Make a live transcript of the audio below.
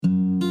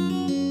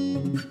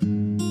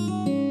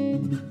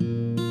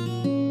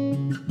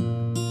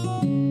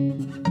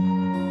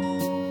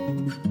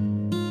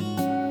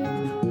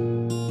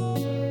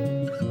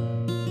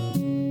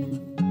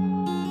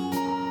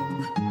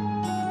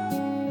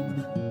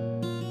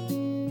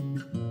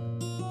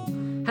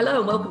Hello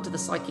and welcome to the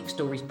Psychic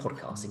Stories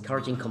podcast,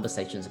 encouraging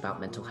conversations about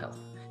mental health.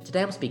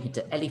 Today I'm speaking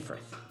to Ellie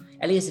Frith.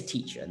 Ellie is a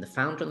teacher and the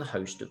founder and the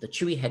host of the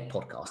Chewy Head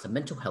podcast, a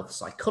mental health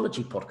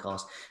psychology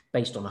podcast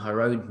based on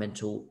her own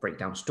mental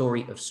breakdown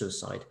story of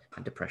suicide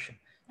and depression.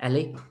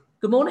 Ellie,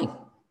 good morning.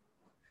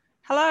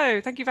 Hello,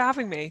 thank you for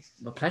having me.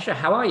 My pleasure.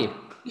 How are you?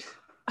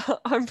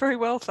 I'm very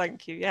well,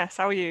 thank you. Yes,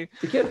 how are you?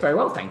 Good, very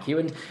well, thank you.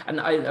 We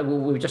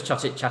were just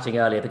chatting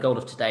earlier. The goal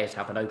of today is to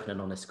have an open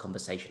and honest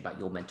conversation about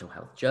your mental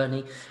health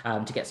journey,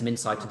 to get some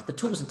insight into the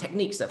tools and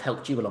techniques that have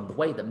helped you along the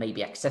way that may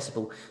be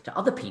accessible to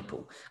other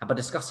people. And by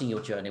discussing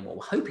your journey, what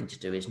we're hoping to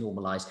do is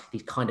normalize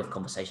these kind of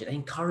conversations and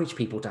encourage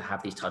people to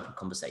have these type of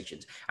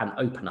conversations and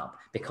open up,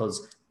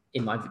 because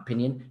in my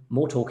opinion,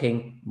 more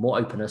talking, more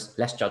openness,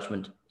 less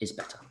judgment is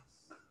better.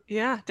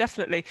 Yeah,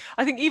 definitely.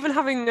 I think even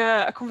having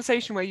a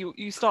conversation where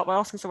you start by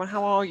asking someone,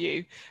 how are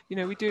you? You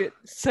know, we do it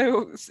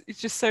so, it's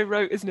just so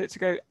rote, isn't it, to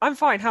go, I'm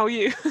fine, how are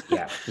you?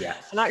 Yeah.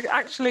 And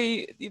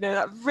actually, you know,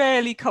 that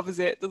rarely covers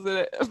it, doesn't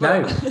it?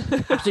 No,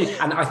 absolutely.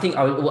 And I think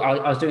I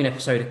was doing an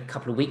episode a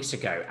couple of weeks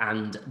ago,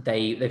 and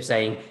they're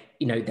saying,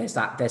 you know, there's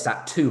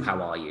that two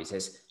how are yous.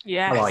 There's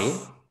yes. How are you?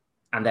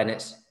 And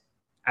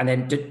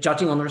then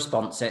judging on the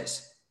response,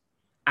 it's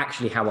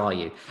actually how are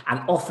you?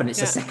 And often it's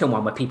the second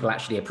one where people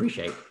actually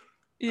appreciate.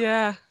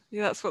 Yeah,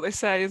 that's what they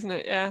say, isn't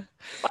it? Yeah.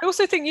 I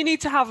also think you need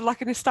to have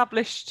like an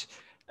established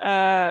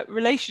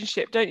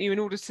relationship, don't you, in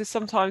order to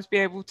sometimes be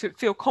able to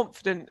feel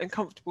confident and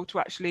comfortable to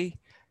actually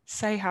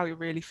say how you're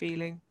really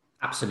feeling.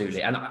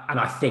 Absolutely. And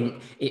I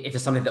think if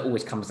there's something that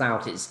always comes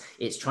out,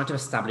 it's trying to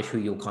establish who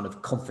your kind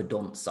of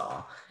confidants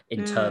are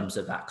in terms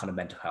of that kind of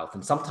mental health.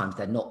 And sometimes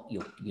they're not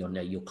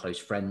your close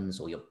friends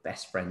or your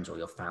best friends or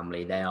your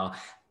family. They are,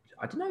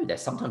 I don't know,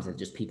 sometimes they're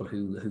just people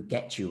who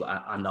get you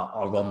and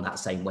are on that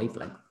same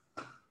wavelength.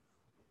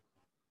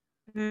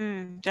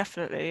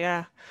 Definitely,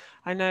 yeah.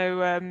 I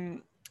know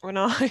when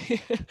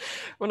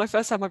I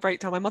first had my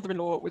breakdown, my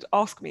mother-in-law would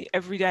ask me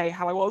every day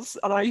how I was,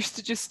 and I used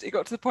to it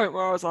got to the point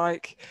where I was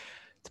like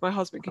to my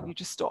husband, can you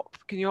just stop?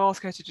 Can you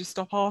ask her to just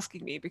stop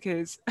asking me,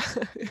 because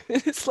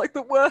it's like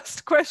the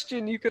worst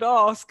question you could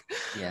ask.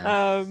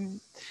 Yeah.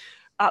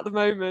 At the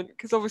moment,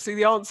 because obviously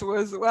the answer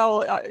was,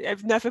 well,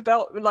 I've never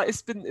felt like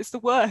it's the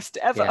worst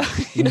ever.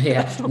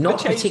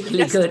 Not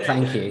particularly good,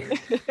 thank you.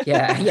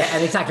 Yeah,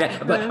 and exactly.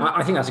 But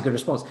I think that's a good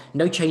response.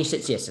 No change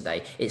since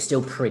yesterday. It's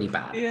still pretty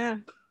bad. Yeah.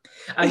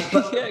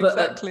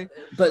 Exactly.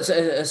 But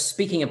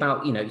speaking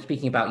about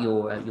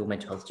your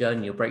mental health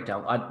journey, your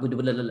breakdown, I would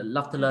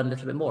love to learn a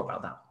little bit more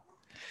about that.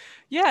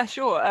 Yeah,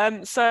 sure.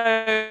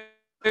 So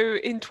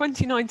in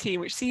 2019,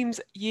 which seems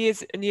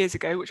years and years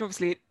ago, which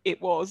obviously it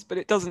was, but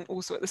it doesn't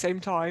also at the same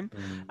time,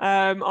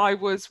 I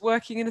was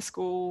working in a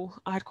school.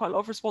 I had quite a lot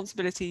of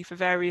responsibility for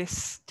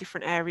various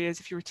different areas.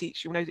 If you're a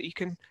teacher, you'll know that you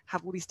can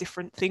have all these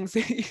different things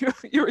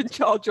that you're in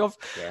charge of.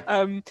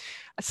 Yeah.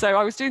 So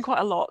I was doing quite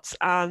a lot,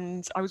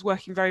 and I was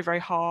working very, very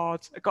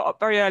hard. I got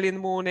up very early in the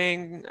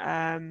morning,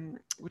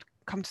 would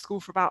come to school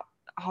for about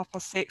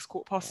 6:30,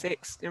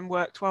 6:15, and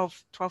work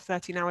 12,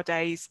 13-hour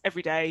days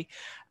every day.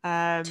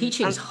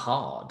 Teaching is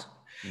hard,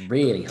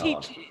 really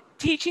hard.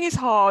 Teaching is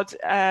hard.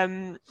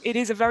 It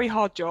is a very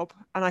hard job,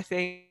 and I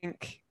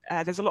think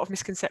there's a lot of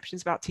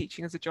misconceptions about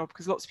teaching as a job,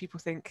 because lots of people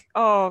think,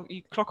 oh,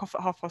 you clock off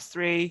at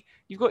 3:30,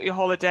 you've got your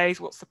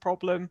holidays, what's the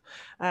problem?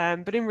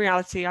 But in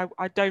reality,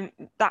 I don't,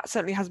 that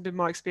certainly hasn't been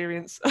my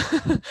experience.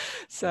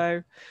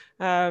 So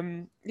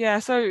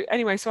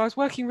anyway, so I was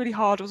working really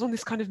hard. I was on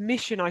this kind of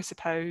mission, I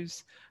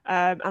suppose.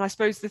 And I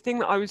suppose the thing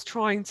that I was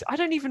I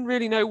don't even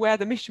really know where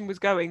the mission was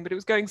going, but it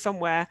was going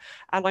somewhere.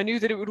 And I knew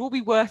that it would all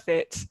be worth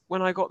it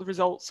when I got the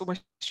results, or my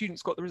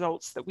students got the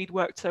results that we'd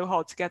worked so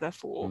hard together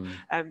for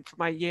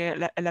my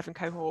year 11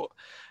 cohort.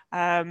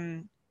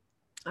 And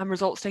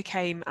results day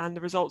came, and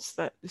the results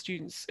that the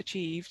students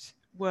achieved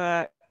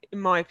were,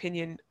 in my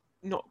opinion,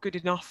 not good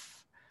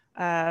enough.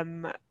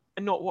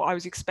 And not what I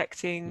was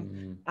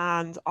expecting,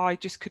 and I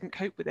just couldn't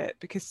cope with it,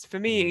 because for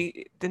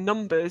me, the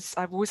numbers,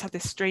 I've always had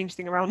this strange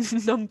thing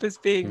around numbers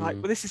being like,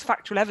 well, this is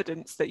factual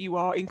evidence that you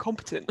are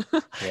incompetent.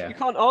 You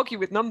can't argue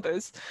with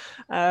numbers.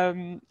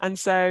 And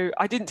so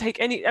I didn't take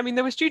any, I mean,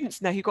 there were students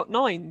in there who got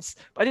 9s,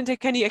 but I didn't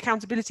take any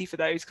accountability for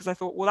those, because I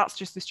thought, well, that's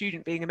just the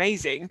student being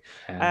amazing.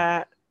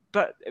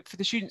 But for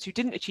the students who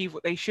didn't achieve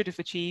what they should have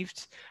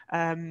achieved,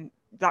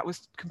 that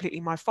was completely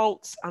my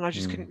fault, and I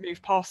just couldn't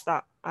move past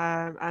that.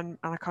 And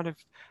I kind of,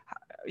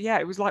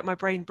 it was like my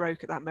brain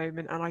broke at that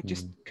moment, and I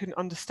just couldn't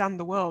understand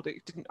the world.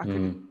 I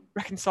couldn't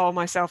reconcile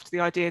myself to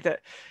the idea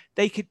that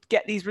they could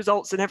get these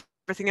results and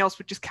everything else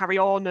would just carry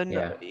on, and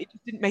it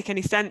didn't make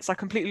any sense. I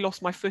completely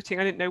lost my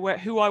footing. I didn't know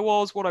who I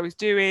was, what I was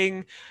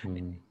doing,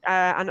 and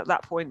at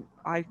that point,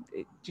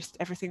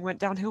 everything went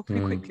downhill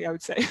pretty quickly, I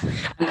would say.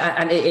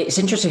 And it's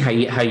interesting how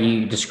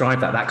you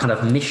describe that kind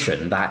of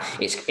mission. That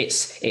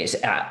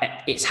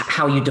it's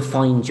how you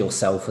defined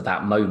yourself at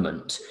that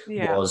moment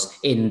was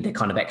in the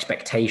kind of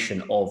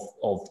expectation of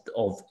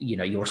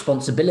your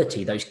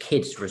responsibility, those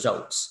kids'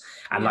 results.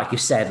 And like you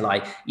said,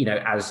 like,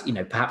 as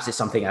perhaps it's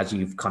something as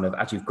you've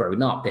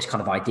grown up, this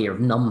kind of idea of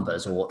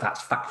numbers, or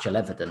that's factual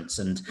evidence.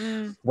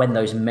 And when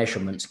those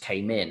measurements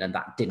came in and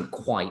that didn't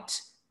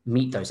quite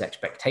meet those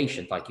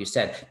expectations, like you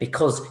said,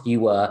 because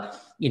you were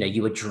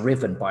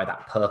driven by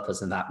that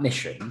purpose and that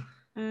mission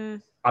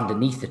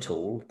underneath it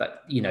all,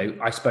 that,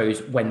 I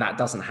suppose when that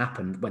doesn't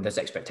happen, when those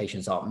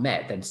expectations aren't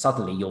met, then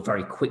suddenly you're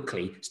very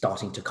quickly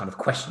starting to kind of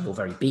question your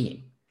very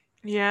being.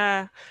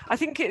 Yeah, I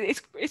think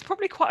it's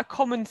probably quite a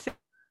common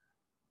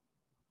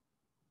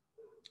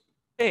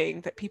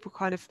thing that people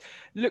kind of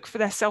look for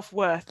their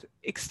self-worth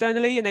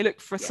externally, and they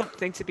look for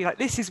something to be like,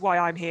 this is why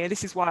I'm here,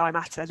 this is why I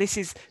matter, this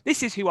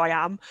is who I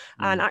am.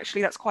 And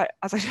actually that's quite,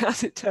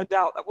 as it turned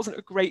out, that wasn't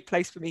a great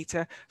place for me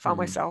to find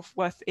my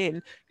self-worth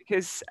in,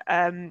 because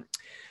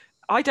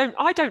I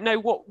don't know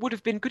what would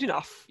have been good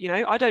enough.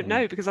 I don't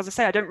know, because as I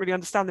say, I don't really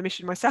understand the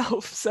mission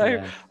myself.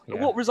 So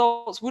what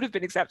results would have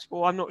been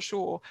acceptable, I'm not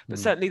sure, but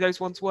certainly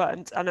those ones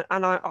weren't. And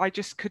I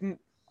just couldn't,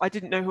 I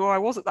didn't know who I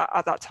was at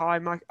that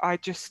time.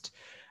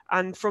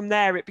 And from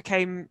there it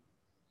became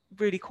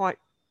really quite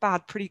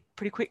bad pretty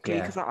quickly,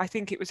 because I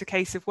think it was a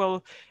case of,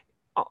 well,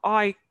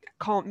 I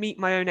can't meet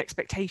my own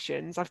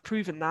expectations. I've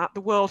proven that.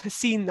 The world has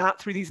seen that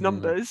through these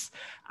numbers,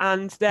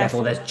 and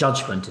therefore there's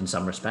judgment in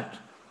some respect.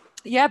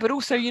 Yeah, but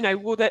also,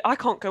 I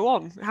can't go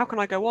on. How can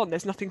I go on?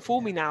 There's nothing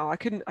for me now. I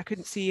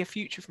couldn't see a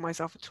future for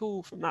myself at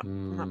all from that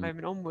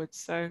moment onwards.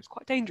 So it's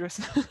quite dangerous.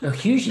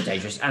 Hugely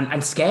dangerous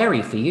and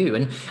scary for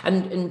you.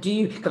 And do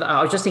you? Because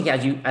I was just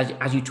thinking,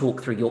 as you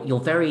talk through, you're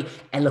very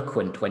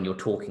eloquent when you're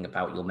talking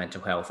about your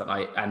mental health,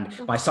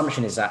 and my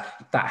assumption is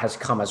that has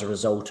come as a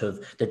result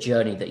of the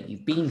journey that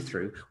you've been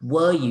through.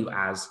 Were you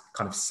as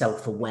kind of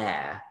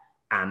self-aware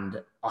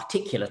and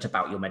articulate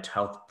about your mental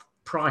health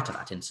prior to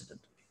that incident?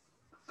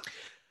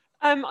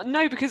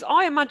 No, because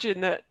I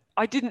imagine that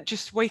I didn't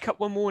just wake up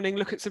one morning,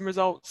 look at some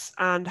results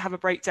and have a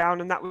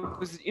breakdown, and that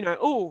was,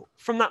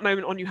 from that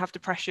moment on you have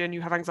depression, you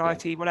have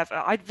anxiety, whatever.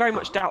 I very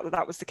much doubt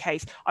that was the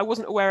case. I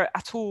wasn't aware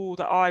at all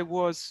that I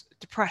was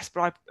depressed,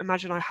 but I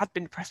imagine I had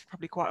been depressed for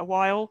probably quite a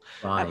while.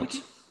 Right. Which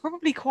is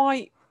probably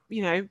quite,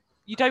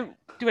 you don't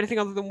do anything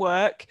other than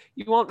work.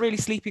 You aren't really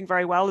sleeping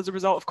very well as a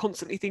result of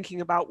constantly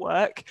thinking about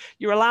work.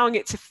 You're allowing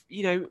it to,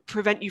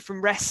 prevent you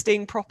from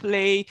resting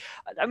properly.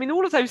 I mean,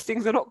 all of those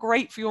things are not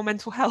great for your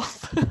mental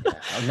health.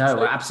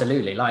 No,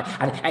 absolutely.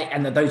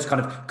 And those kind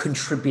of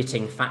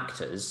contributing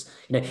factors,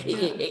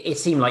 it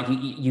seemed like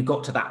you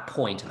got to that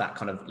point of that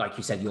kind of, like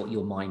you said,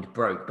 your mind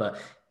broke,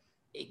 but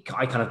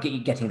I kind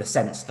of getting the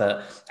sense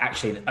that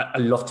actually a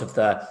lot of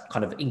the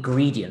kind of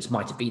ingredients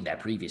might have been there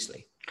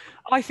previously.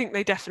 I think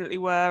they definitely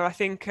were. I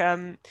think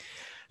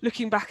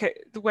looking back at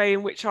the way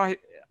in which I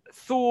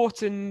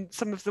thought and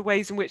some of the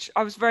ways in which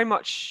I was very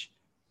much,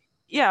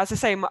 as I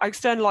say, I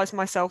externalized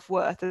my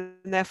self-worth, and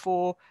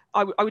therefore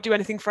I would do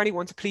anything for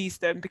anyone to please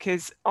them,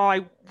 because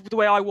the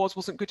way I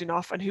wasn't good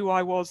enough, and who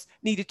I was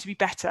needed to be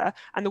better.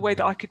 And the way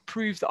that I could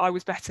prove that I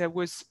was better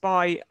was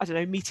by, I don't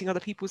know, meeting other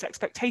people's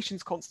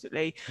expectations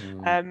constantly.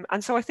 And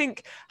so I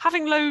think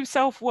having low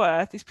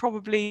self-worth is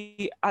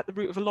probably at the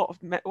root of a lot of,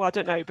 well, I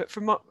don't know, but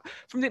from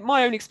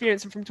my own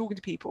experience and from talking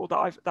to people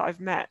that I've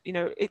met,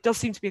 it does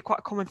seem to be quite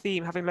a common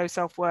theme, having low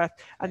self-worth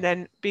and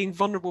then being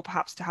vulnerable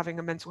perhaps to having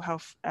a mental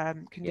health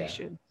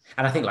condition.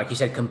 And I think, like you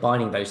said,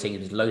 combining those things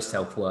with low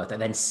self-worth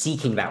and then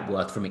seeking that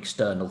worth from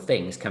external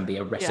things can be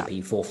a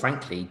recipe for,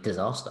 frankly,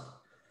 disaster.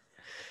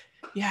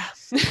 Yeah.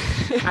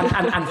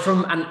 and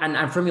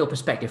from your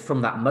perspective,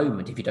 from that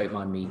moment, if you don't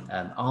mind me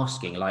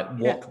asking, like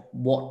what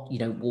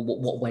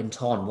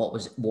went on? What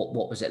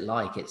was it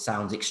like? It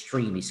sounds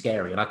extremely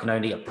scary, and I can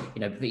only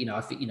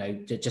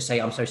just say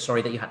I'm so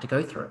sorry that you had to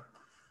go through it.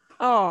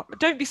 Oh,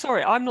 don't be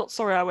sorry. I'm not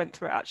sorry I went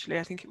through it, actually.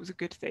 I think it was a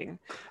good thing.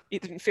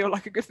 It didn't feel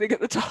like a good thing at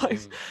the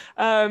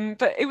time.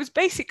 But it was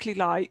basically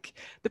like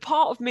the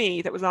part of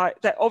me that was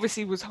like, that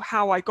obviously was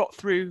how I got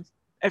through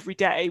every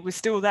day, was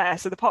still there.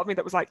 So the part of me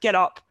that was like, get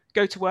up,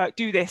 go to work,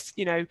 do this,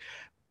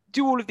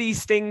 do all of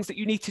these things that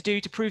you need to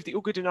do to prove that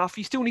you're good enough.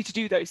 You still need to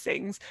do those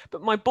things.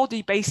 But my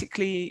body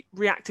basically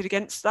reacted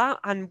against that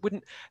and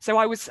wouldn't. So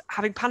I was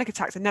having panic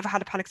attacks. I never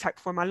had a panic attack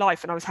before in my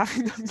life. And I was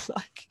having them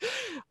like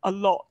a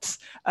lot.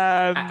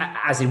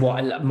 As in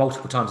what,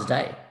 multiple times a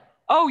day?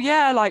 Oh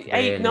yeah, like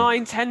 8,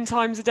 9, 10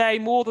 times a day,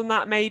 more than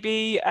that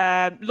maybe.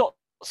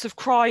 Lots of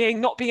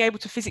crying, not being able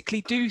to physically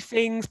do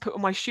things, put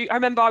on my shoe. I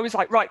remember I was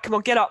like, right, come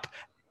on, get up.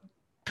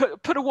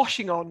 Put a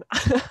washing on.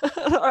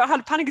 I had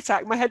a panic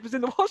attack. My head was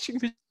in the washing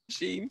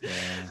machine.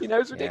 It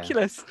was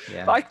ridiculous.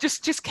 But I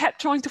just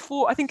kept trying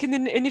to I think in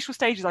the initial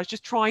stages, I was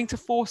just trying to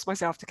force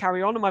myself to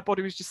carry on, and my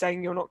body was just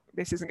saying,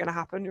 this isn't going to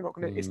happen.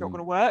 It's not going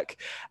to work.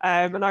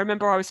 And I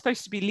remember I was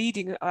supposed to be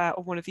leading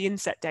on one of the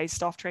inset days,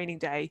 staff training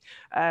day.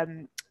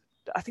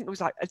 I think it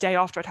was like a day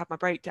after I'd had my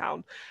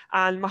breakdown,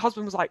 and my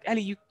husband was like,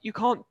 Ellie, you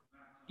can't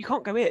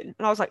go in.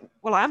 And I was like,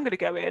 well, I am going to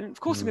go in. Of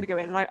course I'm going to go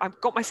in. And I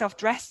got myself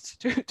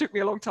dressed. It took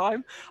me a long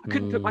time. I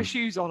couldn't put my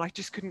shoes on. I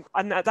just couldn't.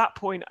 And at that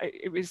point,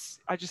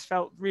 I just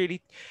felt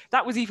really,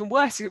 that was even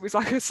worse. It was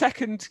like a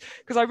second,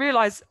 because I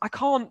realized I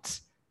can't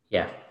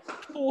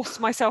force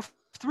myself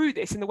through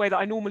this in the way that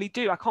I normally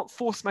do. I can't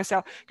force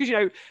myself, because, you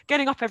know,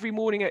 getting up every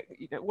morning at,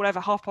 you know, whatever,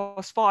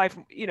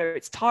 5:30, you know,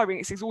 it's tiring,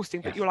 it's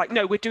exhausting, but you're like,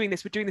 no, we're doing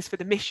this for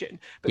the mission.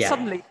 But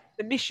suddenly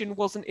the mission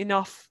wasn't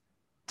enough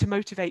to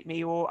motivate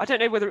me, or I don't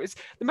know whether it was,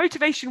 the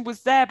motivation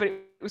was there, but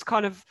it was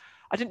kind of,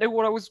 I didn't know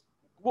what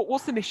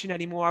was the mission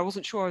anymore. I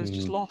wasn't sure. I was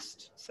just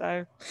lost.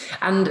 So,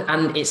 and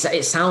it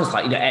sounds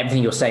like, you know,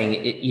 everything you're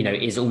saying, you know,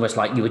 is almost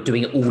like you were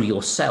doing it all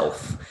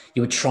yourself.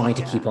 You were trying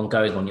to keep on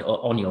going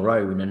on your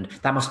own, and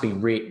that must be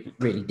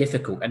really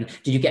difficult. And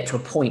did you get to a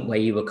point where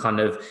you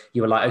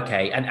were like,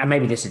 okay, and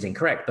maybe this is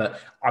incorrect, but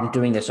I'm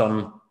doing this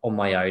on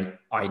my own.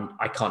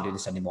 I can't do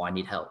this anymore. I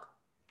need help.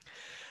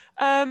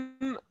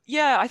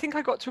 Yeah, I think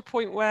I got to a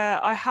point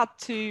where I had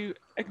to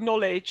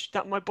acknowledge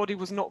that my body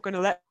was not going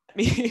to let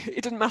me.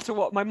 It didn't matter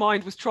what my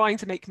mind was trying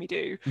to make me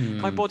do.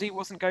 My body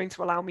wasn't going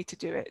to allow me to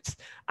do it.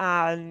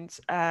 And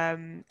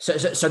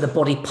so the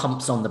body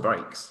pumps on the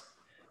brakes.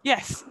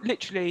 Yes,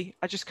 literally.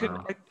 I just couldn't.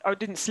 Wow. I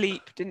didn't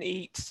sleep, didn't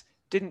eat,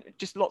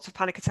 just lots of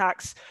panic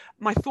attacks.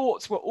 My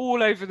thoughts were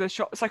all over the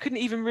shop, so I couldn't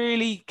even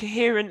really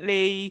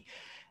coherently,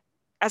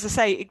 as I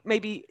say,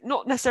 maybe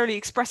not necessarily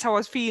express how I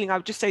was feeling. I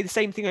would just say the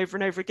same thing over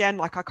and over again,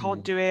 like I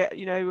can't do it,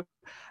 you know,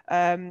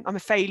 I'm a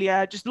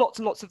failure, just lots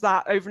and lots of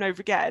that over and over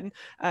again,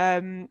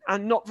 and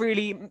not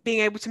really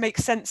being able to make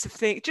sense of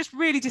things, just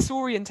really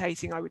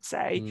disorientating, I would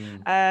say.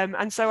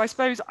 And so I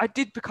suppose I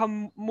did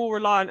become more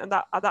reliant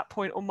at that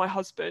point on my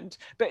husband.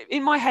 But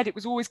in my head, it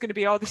was always going to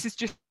be, oh, this is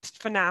just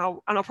for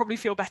now, and I'll probably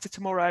feel better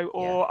tomorrow,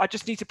 or I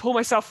just need to pull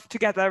myself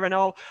together, and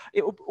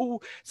it will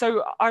all.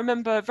 So I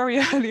remember very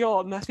early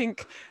on, I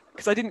think,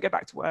 because I didn't go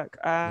back to work,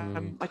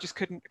 I just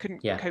couldn't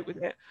cope with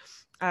it,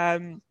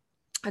 and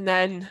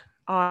then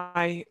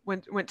I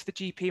went to the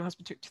GP. My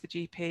husband took to the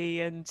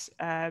GP,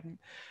 and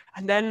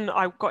then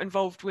I got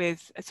involved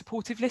with a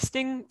supportive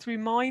listing through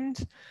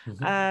Mind,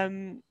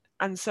 and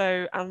I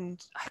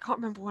can't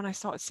remember when I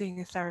started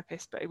seeing a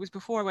therapist, but it was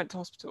before I went to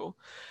hospital.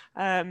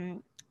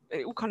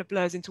 It all kind of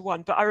blurs into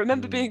one, but I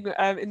remember being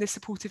in this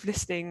supportive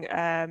listening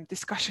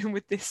discussion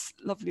with this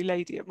lovely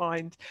lady at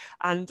Mind,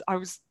 and I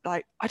was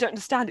like, I don't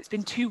understand, it's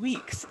been 2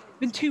 weeks. It's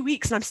been 2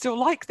 weeks and I'm still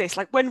like this.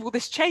 Like, when will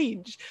this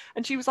change?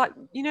 And she was like,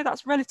 you know,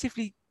 that's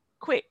relatively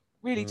quick,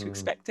 really, to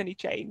expect any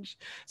change.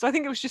 So I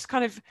think it was just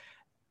kind of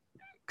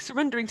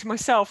surrendering to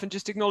myself and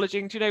just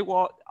acknowledging, do you know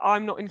what,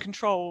 I'm not in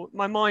control.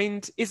 My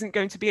mind isn't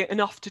going to be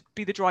enough to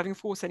be the driving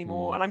force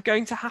anymore, and I'm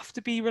going to have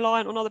to be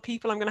reliant on other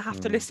people. I'm going to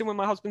have to listen when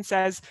my husband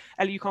says,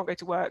 Ellie, you can't go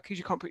to work because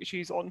you can't put your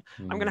shoes on.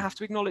 I'm going to have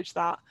to acknowledge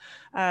that,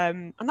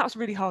 and that was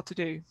really hard to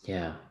do.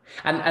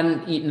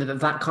 And you know,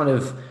 that kind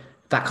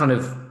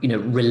of you know,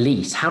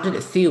 release, how did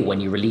it feel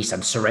when you released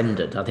and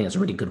surrendered? I think that's a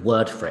really good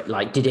word for it.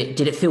 Like, did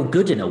it feel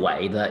good in a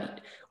way, that,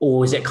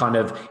 or is it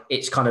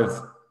it's kind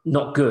of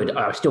not good,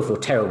 I still feel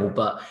terrible,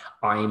 but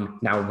I'm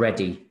now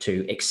ready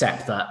to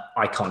accept that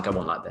I can't go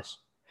on like this?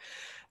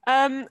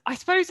 I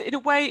suppose in a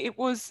way it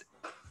was,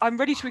 I'm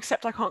ready to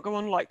accept I can't go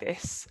on like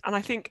this. And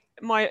I think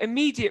my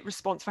immediate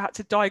response, if I had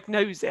to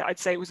diagnose it, I'd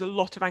say it was a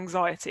lot of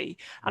anxiety.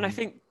 And I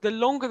think the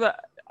longer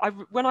that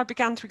when I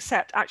began to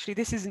accept, actually,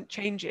 this isn't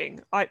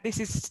changing,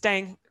 this is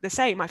staying the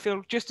same. I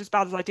feel just as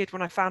bad as I did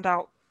when I found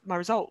out my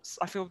results.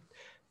 I feel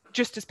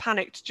just as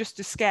panicked, just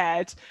as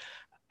scared.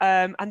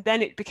 And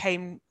then it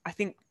became, I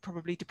think,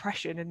 probably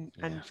depression,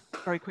 and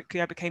very quickly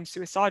I became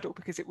suicidal,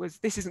 because it was,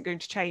 this isn't going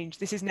to change.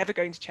 This is never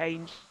going to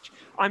change.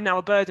 I'm now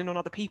a burden on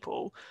other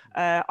people.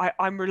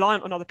 I'm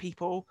reliant on other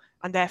people,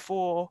 and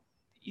therefore,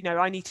 you know,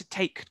 I need to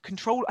take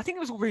control. I think it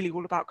was really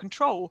all about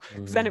control.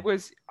 Because then it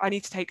was, I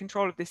need to take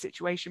control of this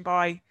situation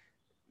by,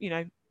 you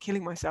know,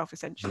 killing myself,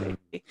 essentially.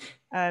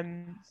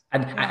 And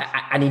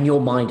in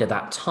your mind at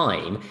that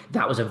time,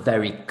 that was a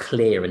very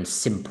clear and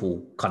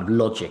simple kind of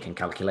logic and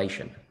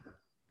calculation.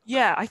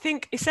 Yeah, I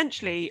think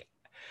essentially,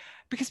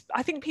 because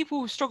I think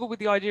people struggle with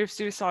the idea of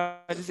suicide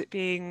as it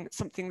being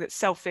something that's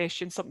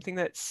selfish and something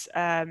that's,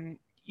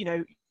 you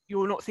know,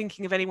 you're not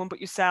thinking of anyone but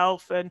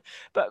yourself.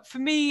 But for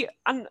me,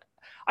 and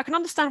I can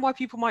understand why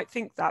people might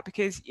think that,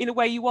 because in a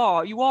way you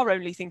are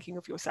only thinking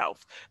of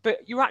yourself,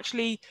 but you're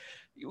actually,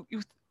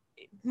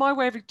 my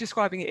way of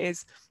describing it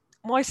is,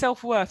 my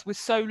self-worth was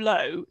so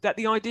low that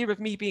the idea of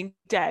me being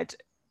dead,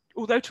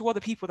 although to other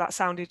people that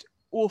sounded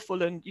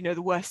awful and, you know,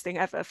 the worst thing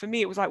ever, for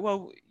me it was like,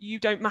 well, you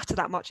don't matter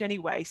that much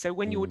anyway, so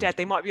when you're dead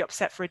they might be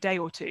upset for a day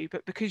or two,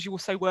 but because you're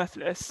so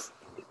worthless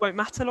it won't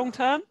matter long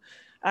term.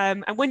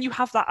 And when you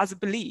have that as a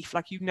belief,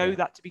 like, you know,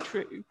 that to be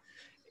true,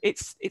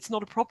 it's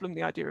not a problem,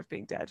 the idea of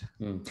being dead.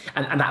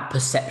 And that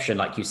perception,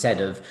 like you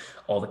said,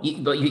 but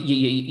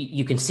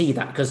you can see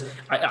that, because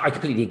I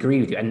completely agree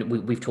with you, and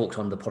we've talked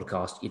on the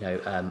podcast, you know,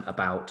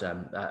 about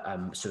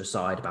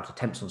suicide, about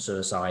attempts on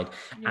suicide,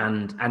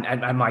 and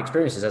my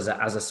experiences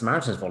as a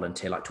Samaritans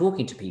volunteer, like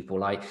talking to people,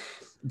 like,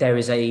 there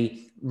is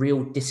a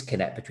real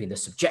disconnect between the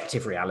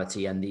subjective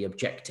reality and the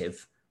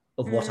objective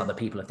of what other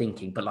people are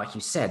thinking. But like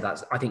you said,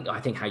 that's, I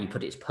think how you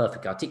put it is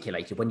perfectly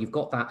articulated. When you've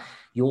got that,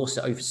 your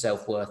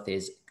self-worth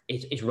is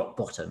is rock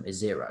bottom, is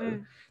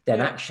zero, then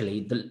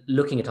actually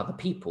looking at other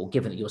people,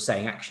 given that you're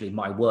saying actually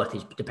my worth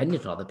is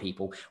dependent on other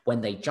people,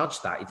 when they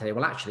judge that, you say,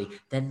 well, actually,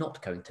 they're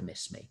not going to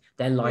miss me.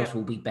 Their lives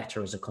will be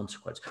better as a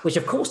consequence, which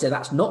of course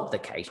that's not the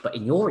case. But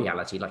in your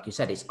reality, like you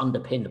said, it's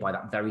underpinned by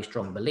that very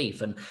strong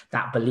belief, and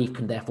that belief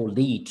can therefore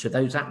lead to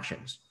those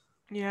actions.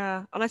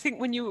 Yeah, and I think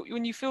when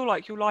you feel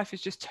like your life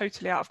is just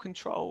totally out of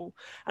control,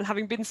 and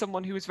having been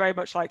someone who was very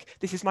much like,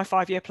 this is my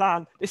 5-year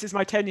plan, this is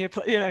my 10-year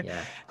plan,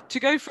 to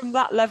go from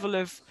that level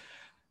of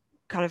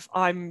kind of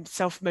I'm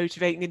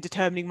self-motivating and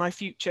determining my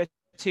future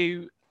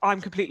to I'm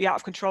completely out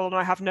of control and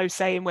I have no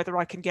say in whether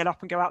I can get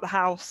up and go out the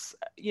house,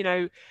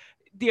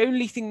 the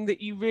only thing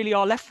that you really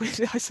are left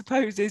with, I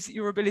suppose, is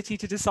your ability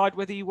to decide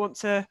whether you want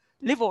to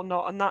live or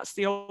not, and that's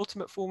the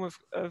ultimate form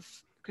of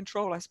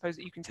control, I suppose,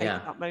 that you can take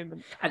at that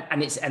moment.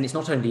 And it's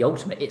not only the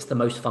ultimate, it's the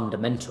most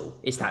fundamental.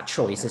 It's that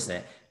choice, isn't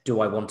it?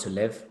 Do I want to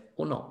live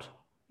or not?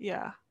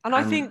 Yeah. And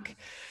I think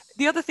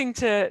the other thing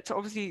to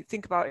obviously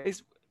think about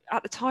is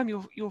at the time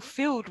you're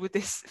filled with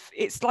this,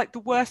 it's like the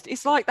worst,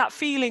 it's like that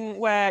feeling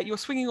where you're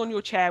swinging on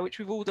your chair, which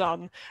we've all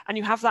done, and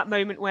you have that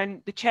moment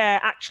when the chair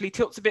actually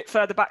tilts a bit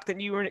further back than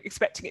you were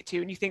expecting it to,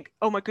 and you think,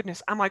 oh my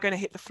goodness, am I going to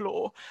hit the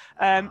floor?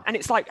 And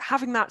it's like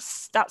having that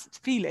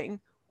feeling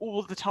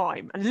all the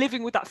time, and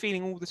living with that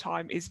feeling all the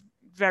time is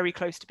very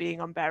close to being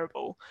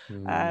unbearable.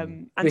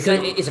 And because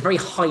it's a very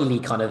highly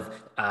kind of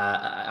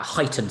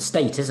heightened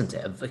state, isn't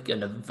it?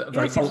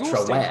 Very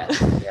ultra aware.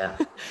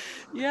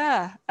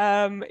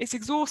 It's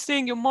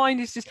exhausting. Your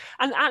mind is just,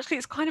 and actually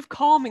it's kind of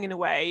calming in a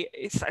way.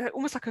 It's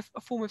almost like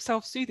a form of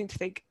self-soothing to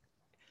think,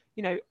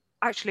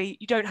 actually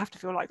you don't have to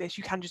feel like this,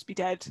 you can just be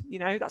dead.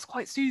 That's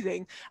quite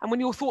soothing. And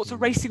when your thoughts are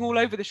racing all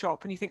over the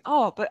shop and you think,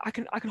 oh, but I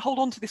can hold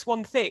on to this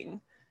one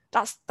thing,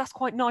 that's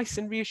quite nice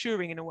and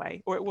reassuring in a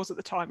way, or it was at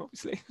the time,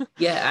 obviously.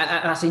 Yeah,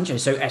 and that's interesting.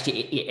 So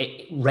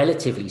actually,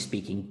 relatively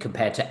speaking,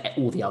 compared to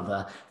all the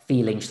other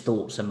feelings,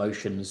 thoughts,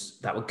 emotions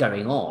that were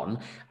going on,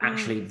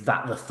 actually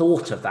that the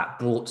thought of that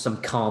brought some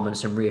calm and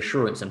some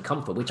reassurance and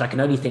comfort, which I can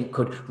only think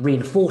could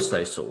reinforce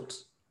those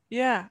thoughts.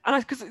 Yeah,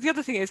 and because the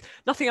other thing is,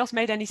 nothing else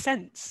made any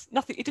sense.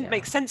 It didn't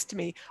make sense to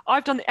me.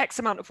 I've done X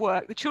amount of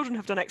work, the children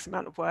have done X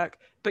amount of work,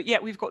 but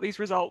yet we've got these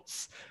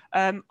results.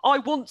 I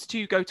want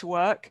to go to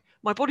work.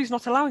 My body's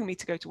not allowing me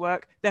to go to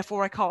work,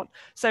 therefore I can't.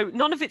 So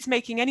none of it's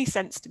making any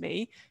sense to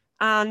me.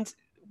 And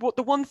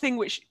the one thing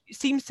which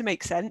seems to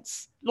make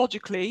sense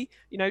logically,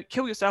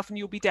 kill yourself and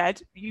you'll be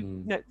dead.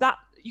 That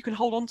you can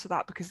hold on to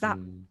that because that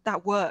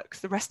works.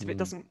 The rest of it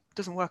doesn't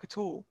work at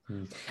all.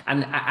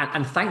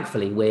 And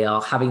thankfully we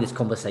are having this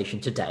conversation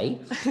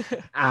today,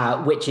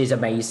 which is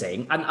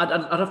amazing. And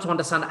I'd love to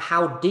understand,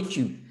 how did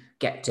you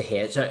get to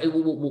here? So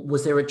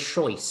was there a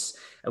choice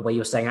where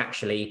you're saying,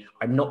 actually,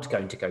 I'm not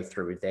going to go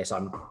through with this,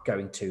 I'm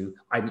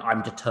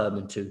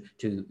determined to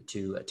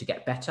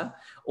get better?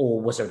 Or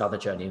was there another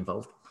journey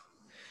involved?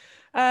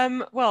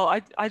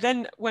 Well, I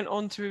then went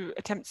on to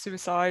attempt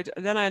suicide,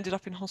 and then I ended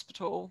up in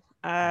hospital.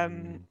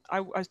 I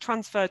was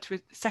transferred to a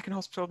second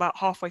hospital about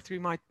halfway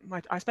through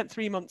I spent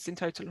 3 months in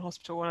total in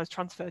hospital, and I was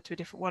transferred to a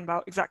different one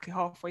about exactly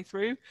halfway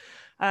through.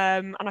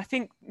 And I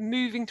think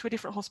moving to a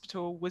different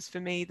hospital was for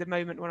me the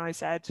moment when I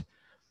said,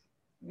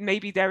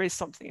 maybe there is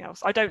something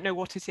else. I don't know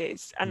what it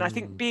is. And I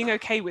think being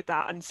okay with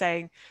that and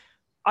saying,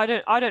 I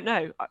don't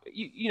know.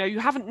 You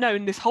haven't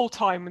known this whole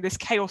time when this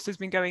chaos has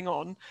been going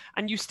on,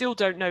 and you still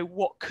don't know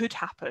what could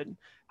happen.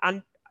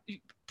 And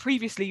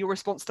previously your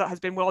response to that has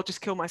been, well, I'll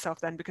just kill myself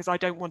then because I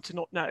don't want to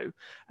not know.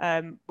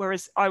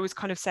 Whereas I was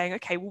kind of saying,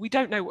 okay, well, we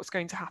don't know what's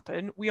going to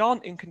happen. We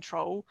aren't in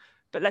control,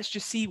 but let's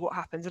just see what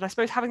happens. And I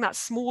suppose having that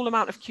small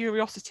amount of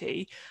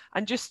curiosity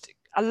and just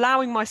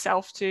allowing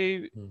myself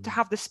to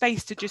have the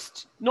space to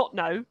just not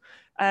know,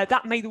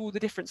 that made all the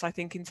difference, I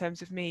think, in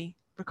terms of me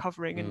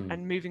recovering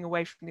and moving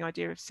away from the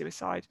idea of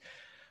suicide.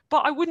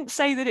 But I wouldn't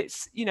say that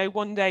it's,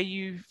 one day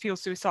you feel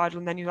suicidal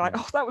and then you're like,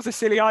 oh, that was a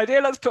silly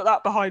idea, let's put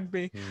that behind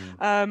me.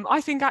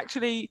 I think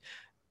actually,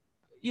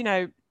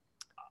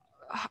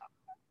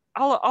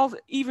 I'll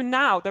even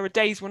now there are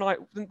days when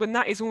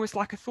that is almost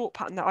like a thought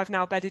pattern that I've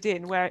now bedded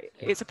in, where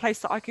it's a place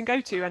that I can go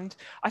to. And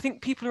I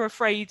think people are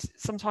afraid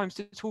sometimes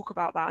to talk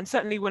about that. And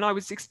certainly when I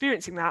was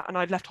experiencing that and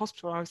I'd left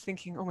hospital, I was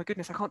thinking, oh my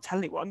goodness, I can't tell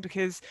anyone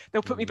because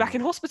they'll put me back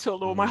in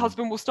hospital, or my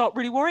husband will start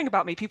really worrying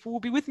about me. People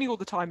will be with me all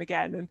the time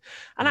again.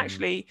 And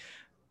actually,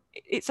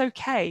 it's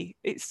okay.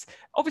 It's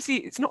obviously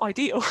it's not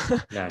ideal,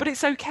 but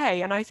it's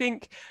okay. And I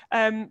think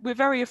we're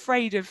very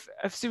afraid of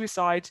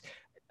suicide,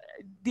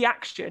 the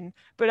action,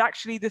 but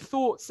actually the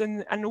thoughts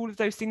and all of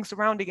those things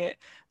surrounding it,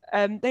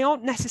 they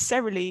don't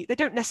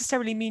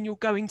necessarily mean you're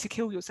going to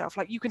kill yourself.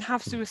 Like, you can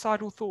have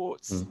suicidal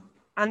thoughts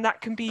and that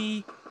can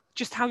be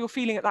just how you're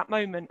feeling at that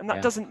moment, and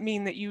that doesn't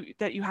mean that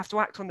you have to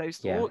act on those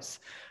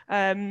thoughts.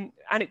 And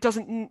it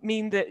doesn't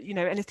mean that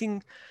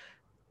anything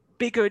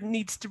bigger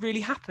needs to really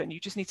happen. You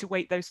just need to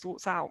wait those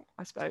thoughts out,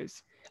 I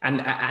suppose.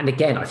 And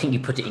again, I think you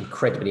put it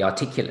incredibly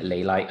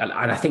articulately. Like, and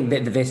I think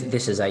that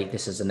this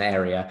is an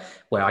area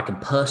where I can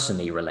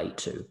personally relate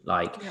to.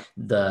 Like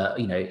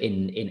in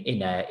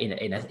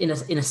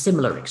a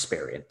similar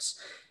experience.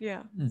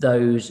 Yeah.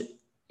 Those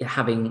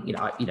having,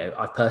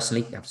 I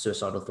personally have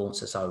suicidal thoughts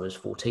since I was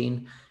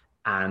 14,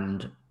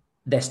 and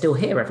they're still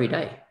here every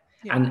day.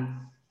 Yeah. And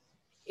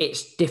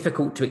it's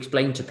difficult to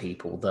explain to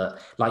people that,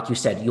 like you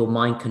said, your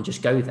mind can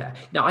just go there.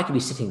 Now, I could be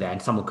sitting there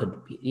and someone could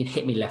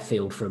hit me left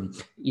field from,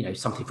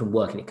 something from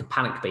work, and it could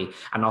panic me.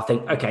 And I'll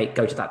think, okay,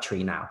 go to that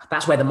tree now.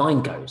 That's where the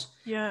mind goes.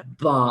 Yeah.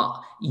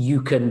 But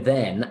you can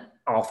then,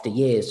 after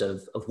years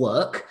of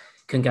work,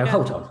 can go,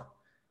 hold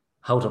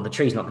on, the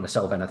tree's not going to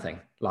solve anything.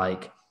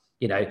 Like,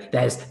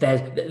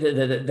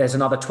 there's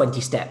another 20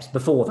 steps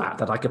before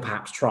that I could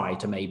perhaps try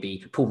to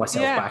maybe pull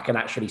myself back and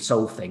actually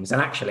solve things. And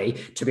actually,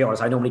 to be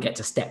honest, I normally get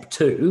to step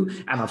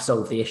 2 and I've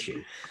solved the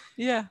issue.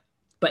 Yeah.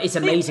 But it's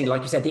amazing,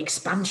 like you said, the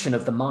expansion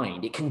of the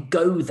mind. It can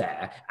go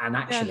there, and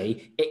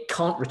actually it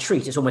can't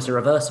retreat. It's almost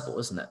irreversible,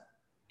 isn't it?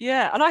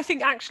 Yeah. And I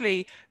think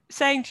actually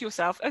saying to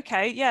yourself,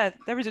 okay, yeah,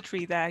 there is a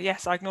tree there.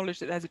 Yes, I acknowledge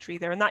that there's a tree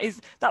there. And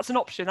that's an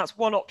option. That's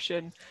one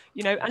option,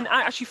 and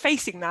actually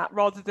facing that,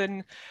 rather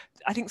than,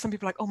 I think some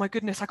people are like, oh my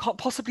goodness, I can't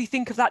possibly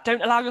think of that.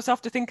 Don't allow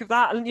yourself to think of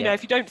that. And,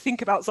 if you don't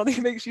think about something,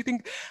 it makes you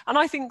think. And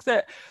I think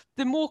that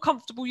the more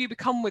comfortable you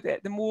become with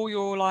it, the more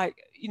you're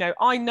like,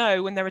 I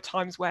know when there are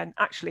times when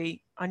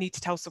actually I need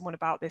to tell someone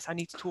about this. I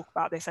need to talk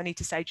about this. I need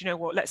to say, do you know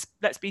what,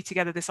 let's be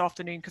together this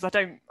afternoon, because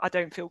I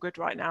don't feel good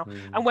right now.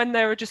 And when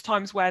there are just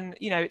times when,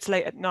 it's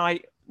late at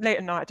night, I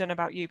don't know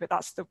about you, but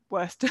that's the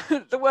worst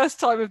the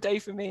worst time of day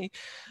for me.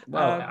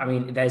 Well, I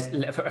mean, there's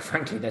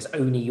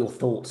only your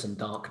thoughts and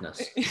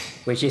darkness,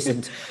 which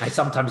I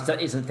sometimes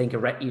isn't think a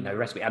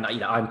recipe. And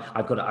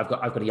I've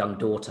got a young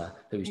daughter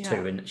who's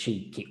 2, and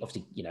she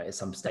obviously at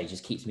some stages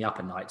keeps me up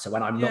at night. So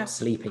when I'm not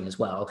sleeping as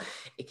well,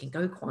 it can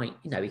go quite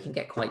it can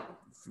get quite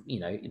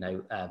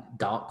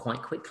dark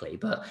quite quickly.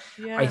 But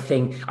I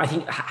think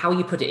how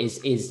you put it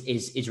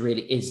is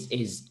really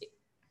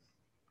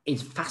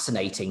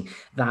fascinating,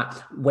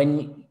 that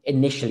when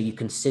initially you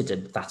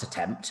considered that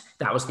attempt,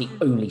 that was the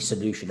only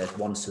solution. There's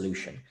one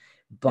solution.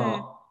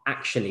 But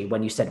actually,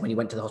 when you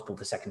went to the hospital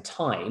the second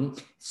time,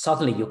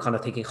 suddenly you're kind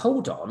of thinking,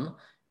 hold on,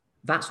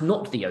 that's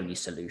not the only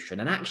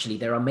solution. And actually,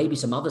 there are maybe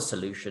some other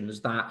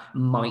solutions that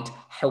might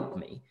help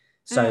me.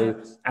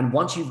 So, and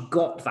once you've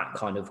got that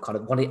kind of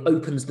when it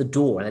opens the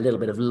door and a little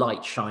bit of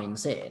light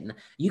shines in,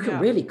 you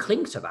can really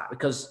cling to that,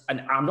 because,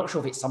 and I'm not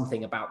sure if it's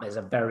something about, there's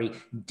a very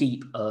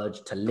deep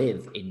urge to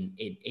live in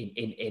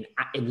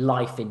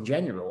life in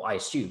general, I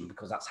assume,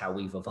 because that's how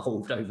we've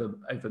evolved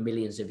over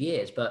millions of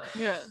years. But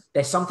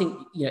there's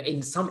something, in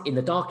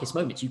the darkest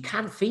moments, you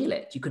can feel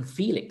it. You can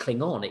feel it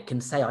cling on. It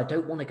can say, I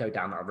don't want to go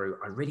down that route.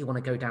 I really want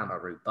to go down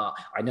that route, but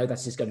I know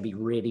this is going to be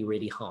really,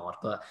 really hard,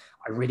 but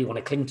I really want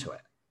to cling to it.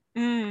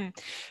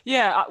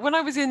 Yeah, when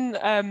I was in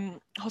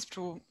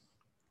hospital,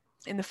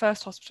 in the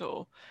first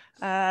hospital,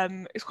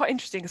 it's quite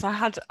interesting,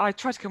 because I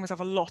tried to kill myself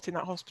a lot in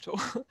that hospital,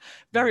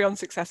 very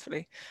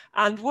unsuccessfully.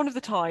 And one of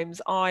the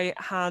times I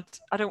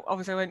don't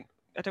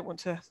want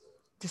to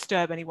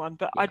disturb anyone,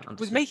 but I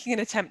was making an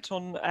attempt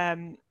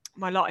on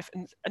my life,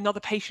 and another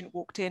patient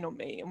walked in on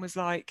me and was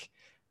like,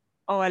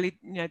 oh, Ellie,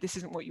 this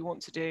isn't what you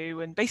want to do,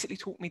 and basically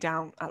talked me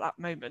down at that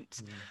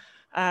moment.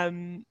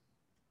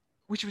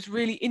 Which was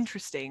really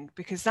interesting,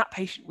 because that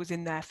patient was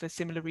in there for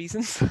similar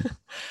reasons.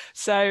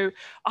 So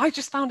I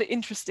just found it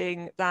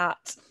interesting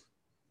that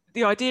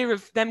the idea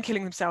of them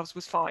killing themselves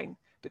was fine,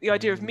 but the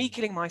idea of me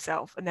killing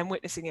myself and then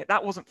witnessing it,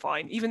 that wasn't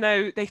fine, even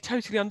though they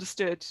totally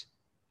understood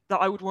that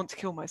I would want to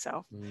kill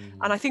myself.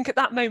 And I think at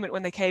that moment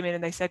when they came in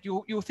and they said,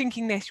 you're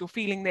thinking this, you're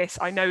feeling this,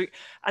 I know,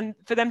 and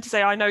for them to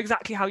say, I know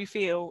exactly how you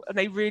feel, and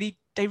they really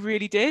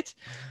did.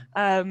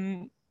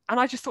 And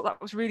I just thought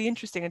that was really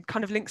interesting, and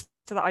kind of links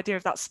to that idea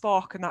of that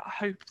spark and that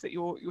hope that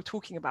you're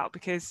talking about,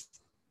 because,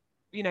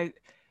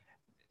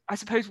 I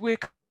suppose we're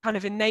kind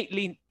of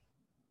innately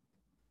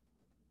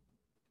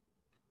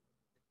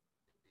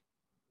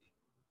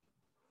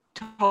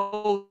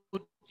told,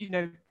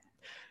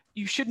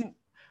 you shouldn't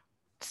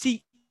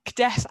seek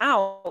death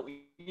out,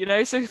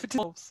 so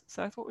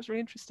I thought it was really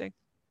interesting.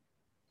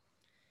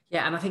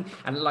 Yeah, and I think,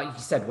 and like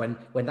you said,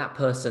 when that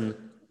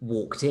person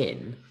walked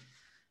in,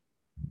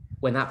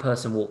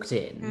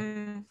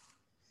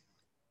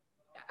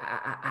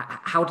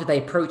 how did they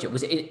approach it?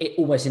 Was it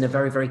almost in a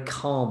very, very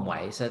calm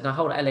way? So, no,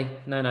 hold on, Ellie,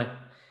 no,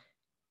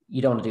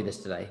 you don't want to do this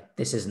today.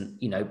 This isn't,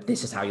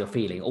 this is how you're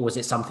feeling. Or was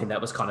it something that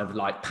was kind of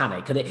like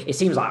panic? Because it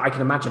seems like I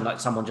can imagine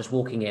like someone just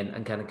walking in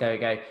and kind of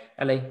go,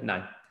 Ellie,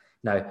 no.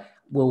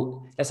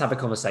 Well, let's have a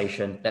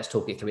conversation. Let's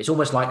talk it through. It's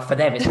almost like for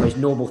them, it's the most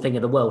normal thing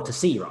in the world to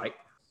see, right?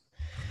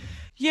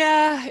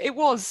 Yeah, it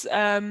was.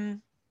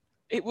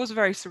 It was a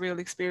very surreal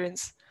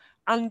experience.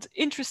 And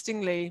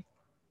interestingly,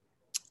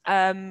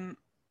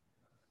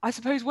 I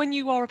suppose when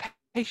you are a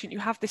patient, you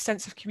have this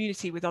sense of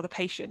community with other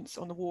patients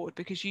on the ward,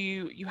 because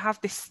you have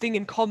this thing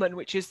in common,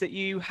 which is that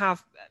you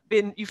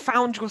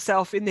found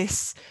yourself in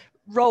this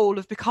role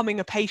of becoming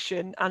a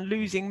patient and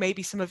losing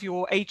maybe some of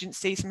your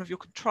agency, some of your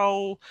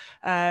control,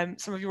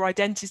 some of your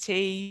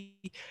identity.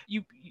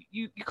 You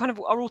kind of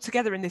are all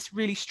together in this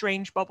really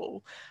strange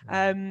bubble,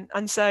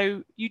 and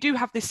so you do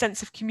have this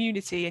sense of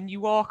community, and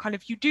you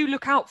do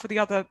look out for the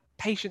other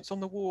patients on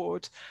the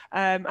ward,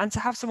 and to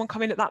have someone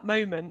come in at that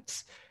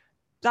moment,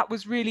 that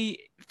was really,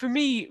 for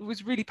me, it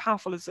was really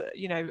powerful as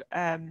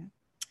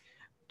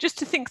just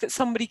to think that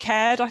somebody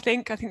cared. I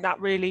think that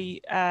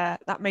really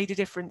that made a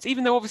difference,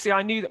 even though obviously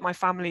I knew that my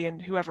family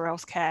and whoever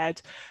else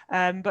cared.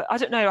 But I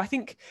don't know, I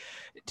think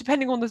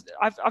depending on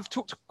I've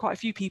talked to quite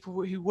a few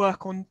people who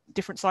work on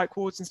different psych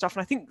wards and stuff,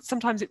 and I think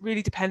sometimes it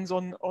really depends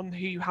on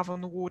who you have on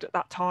the ward at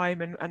that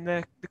time, and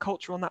the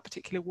culture on that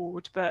particular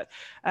ward. But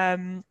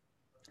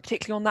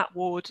particularly on that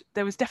ward,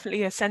 there was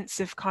definitely a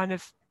sense of kind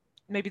of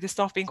maybe the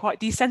staff being quite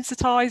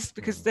desensitized,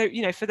 because they,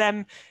 you know, for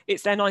them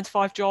it's their 9 to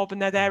 5 job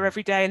and they're there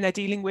every day and they're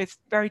dealing with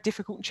very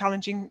difficult and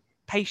challenging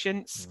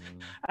patients,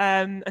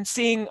 and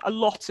seeing a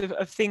lot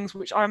of things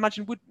which I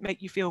imagine would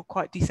make you feel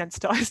quite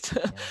desensitized.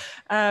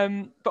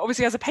 But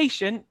obviously as a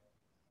patient,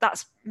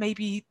 that's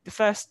maybe the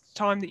first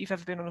time that you've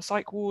ever been on a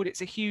psych ward.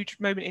 It's a huge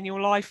moment in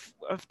your life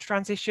of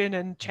transition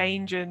and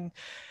change, and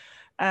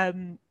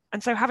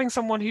so having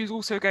someone who's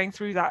also going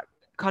through that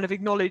kind of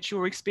acknowledge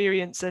your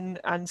experience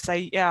and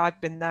say, yeah,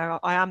 I've been there,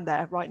 I am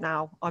there right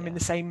now, I'm in the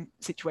same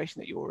situation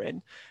that you're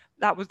in,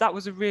 that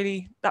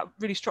really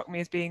struck me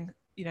as being,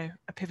 you know,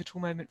 a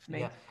pivotal moment for me.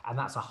 Yeah, and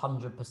that's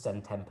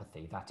 100%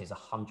 empathy. That is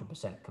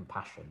 100%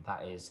 compassion.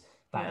 That is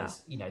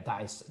you know,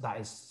 that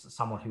is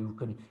someone who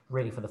can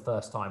really, for the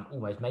first time,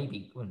 almost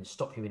maybe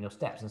stop you in your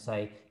steps and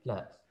say,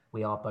 look,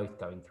 we are both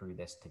going through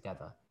this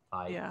together.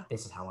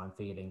 This is how I'm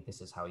feeling,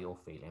 this is how you're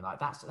feeling. Like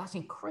that's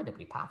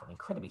incredibly powerful,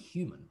 incredibly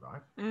human,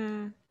 right?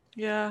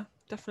 Yeah,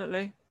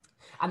 definitely.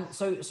 And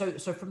so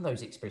from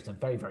those experiences,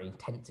 very, very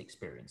intense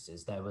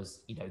experiences, there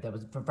was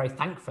very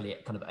thankfully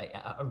kind of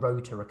a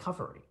road to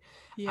recovery.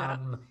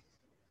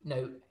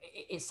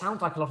 It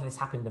sounds like a lot of this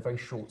happened in a very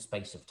short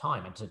space of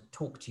time. And to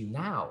talk to you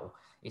now,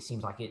 it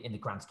seems like in the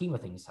grand scheme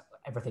of things,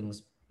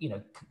 everything's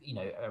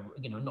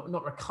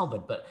not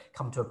recovered, but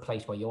come to a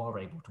place where you are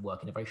able to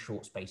work in a very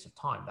short space of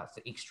time. That's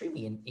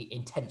extremely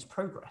intense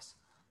progress.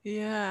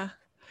 Yeah.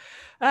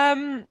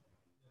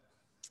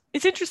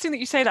 It's interesting that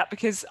you say that,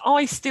 because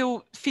I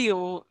still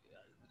feel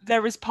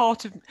there is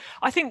part of,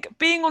 I think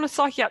being on a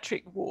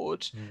psychiatric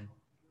ward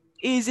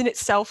is in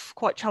itself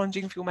quite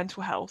challenging for your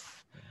mental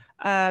health.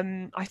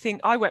 I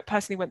think I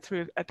personally went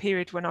through a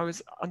period when I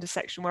was under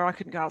section where I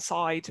couldn't go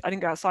outside. I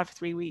didn't go outside for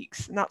 3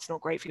 weeks, and that's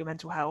not great for your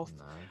mental health.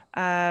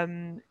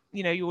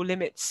 You know, your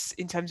limits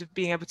in terms of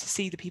being able to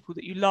see the people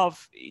that you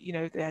love, you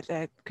know,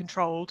 they're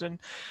controlled, and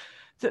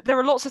there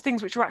are lots of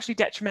things which are actually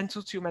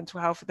detrimental to your mental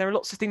health. There are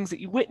lots of things that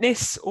you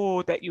witness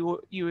or that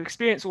you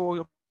experience or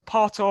you're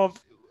part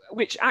of,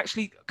 which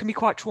actually can be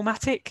quite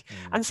traumatic.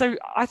 And so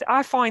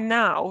I find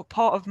now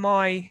part of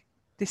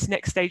this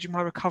next stage of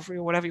my recovery,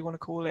 or whatever you want to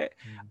call it,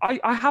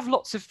 I have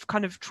lots of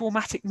kind of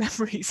traumatic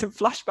memories and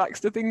flashbacks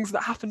to things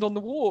that happened on the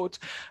ward.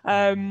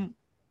 And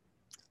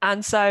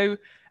so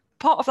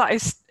part of that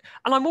is,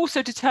 and I'm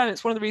also determined,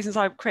 it's one of the reasons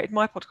I created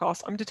my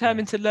podcast, I'm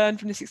determined to learn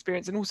from this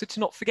experience and also to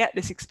not forget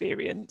this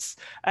experience.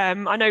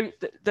 I know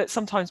that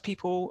sometimes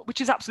people,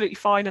 which is absolutely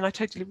fine, and I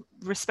totally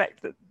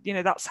respect that, you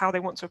know, that's how they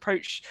want to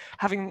approach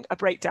having a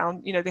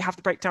breakdown. You know, they have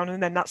the breakdown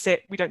and then that's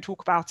it, we don't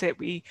talk about it,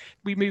 we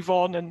move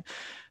on.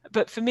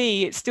 But for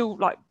me, it's still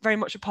like very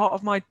much a part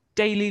of my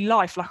daily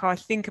life. Like I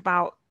think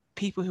about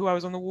people who I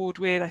was on the ward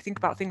with, I think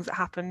about things that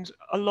happened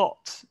a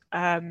lot.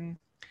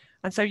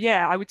 And so,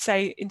 yeah, I would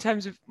say in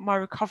terms of my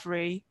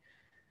recovery,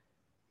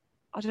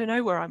 I don't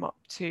know where I'm up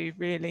to,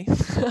 really.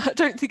 I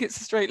don't think it's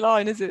a straight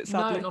line, is it?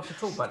 Sadly? No, not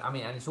at all. But I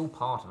mean, and it's all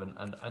part of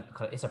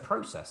it's a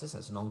process, isn't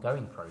it? It's an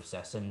ongoing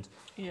process. And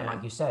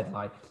like you said,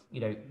 like, you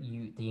know,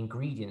 the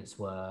ingredients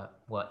were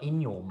in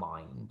your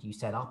mind, you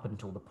said, up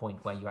until the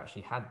point where you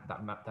actually had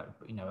that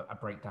you know, a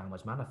breakdown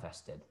was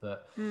manifested.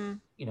 But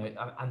you know,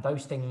 and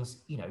those things,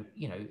 you know,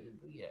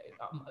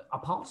 are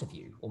part of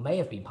you, or may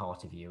have been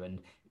part of you, and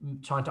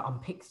trying to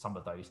unpick some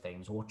of those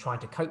things, or trying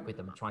to cope with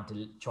them, trying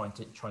to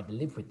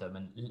live with them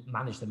and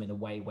manage them in a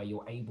way where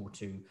you're able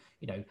to,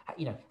 you know,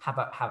 have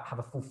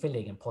a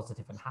fulfilling and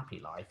positive and happy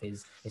life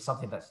is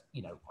something that's,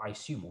 you know, I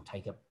assume will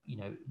take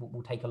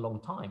a long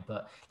time.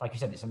 But like you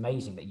said, it's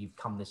amazing that you've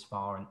come this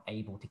far and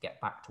able to get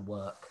back to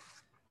work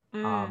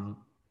in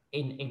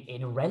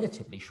a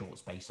relatively short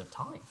space of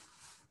time.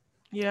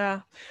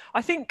 Yeah,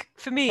 I think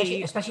for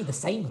me, especially the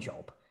same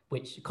job,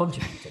 which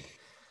contributed.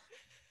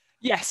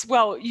 Yes,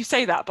 well, you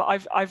say that,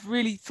 but I've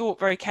really thought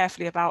very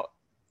carefully about,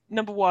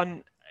 number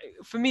one,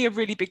 for me, a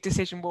really big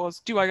decision was,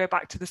 do I go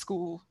back to the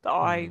school that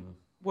I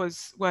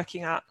was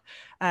working at?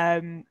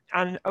 And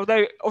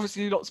although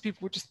obviously lots of people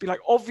would just be like,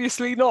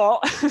 obviously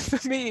not,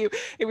 for me,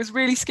 it was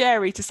really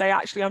scary to say,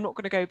 actually, I'm not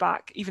going to go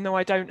back, even though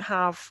I don't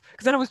have,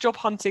 because then I was job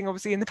hunting,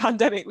 obviously, in the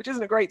pandemic, which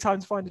isn't a great time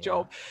to find a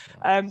job.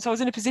 So I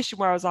was in a position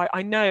where I was like,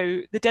 I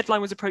know the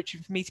deadline was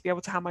approaching for me to be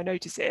able to have my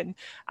notice in.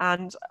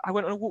 And I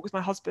went on a walk with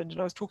my husband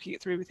and I was talking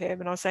it through with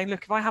him. And I was saying,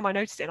 look, if I have my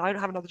notice in, I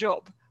don't have another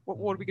job.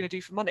 What are we going to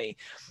do for money?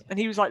 And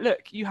he was like,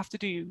 look, you have to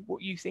do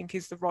what you think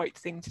is the right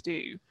thing to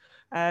do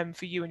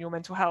for you and your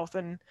mental health.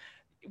 And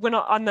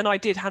and then I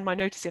did hand my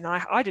notice in.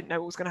 I didn't know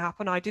what was going to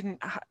happen.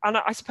 And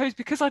I suppose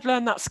because I'd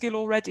learned that skill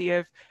already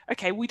of,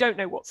 okay, we don't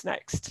know what's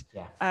next.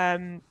 Yeah.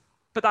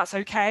 But that's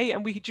okay,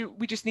 and we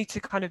just need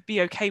to kind of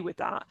be okay with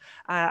that,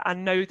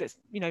 and know that,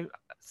 you know,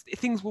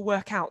 things will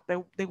work out.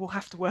 They will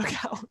have to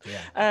work out.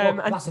 Yeah. Well,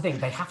 and that's the thing.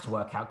 They have to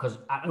work out,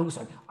 and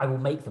also I will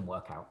make them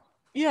work out.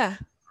 Yeah,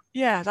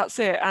 that's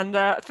it. And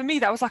for me,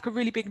 that was like a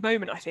really big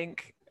moment. I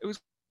think it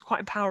was quite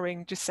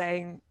empowering, just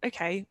saying,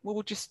 okay, well,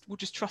 we'll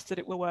just trust that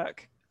it will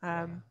work.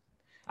 And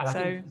I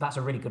think that's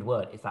a really good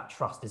word, is that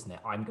trust, isn't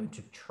it? I'm going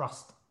to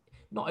trust,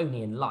 not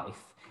only in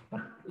life, but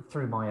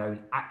through my own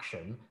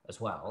action as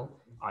well.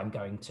 I'm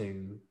going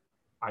to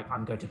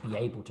be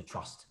able to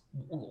trust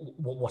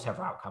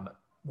whatever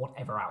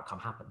outcome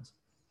happens.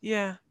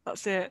 Yeah,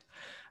 that's it.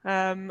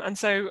 And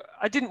so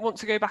I didn't want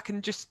to go back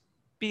and just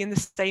be in the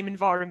same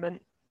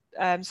environment.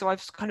 So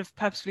I've kind of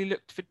purposefully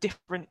looked for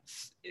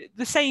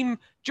the same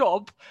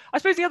job. I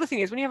suppose the other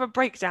thing is, when you have a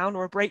breakdown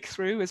or a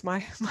breakthrough, as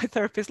my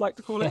therapist like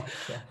to call it,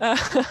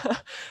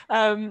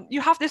 you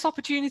have this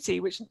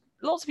opportunity, which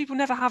lots of people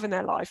never have in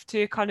their life,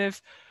 to kind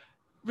of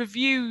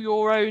review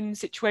your own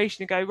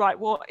situation and go, right,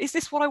 well, is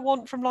this what I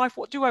want from life?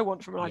 What do I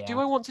want from life? Do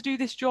I want to do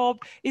this job?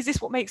 Is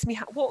this what makes me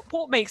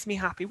what makes me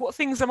happy? What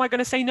things am I going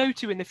to say no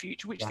to in the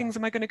future? Which things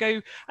am I going to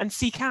go and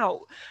seek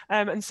out?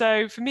 And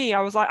so for me, I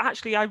was like,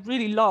 actually, I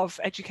really love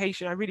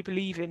education. I really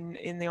believe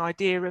in the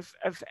idea of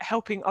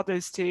helping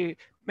others to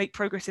make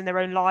progress in their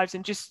own lives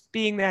and just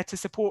being there to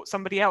support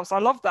somebody else. I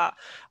love that.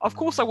 Of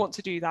course I want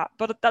to do that,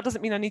 but that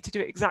doesn't mean I need to do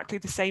it exactly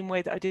the same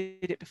way that I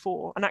did it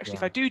before. And actually,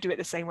 if I do it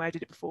the same way I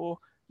did it before,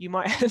 you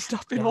might end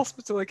up in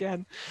hospital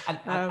again.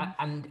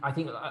 And I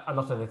think a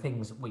lot of the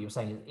things what you're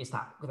saying is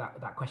that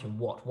question,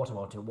 what do I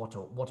want to do? What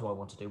do I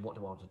want to do? What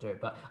do I want to do?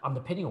 But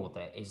underpinning all of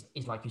that is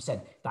like you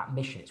said, that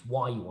mission. It's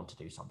why you want to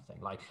do something.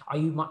 Like, are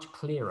you much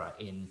clearer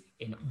in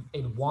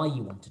why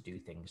you want to do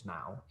things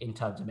now, in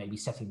terms of maybe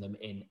setting them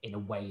in a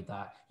way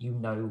that you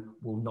know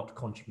will not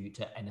contribute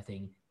to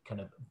anything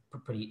kind of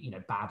pretty, you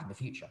know, bad in the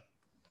future?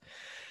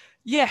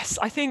 Yes,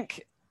 I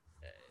think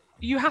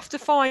you have to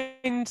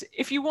find,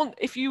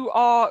 you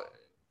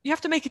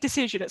have to make a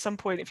decision at some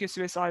point. If you're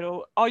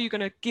suicidal, are you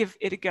going to give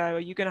it a go? Are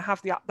you going to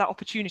have that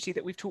opportunity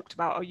that we've talked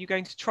about? Are you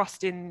going to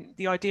trust in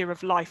the idea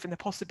of life and the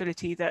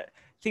possibility that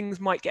things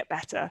might get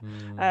better?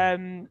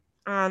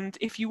 And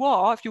if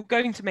you're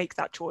going to make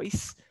that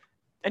choice,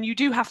 and you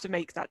do have to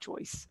make that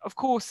choice, of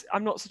course,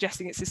 I'm not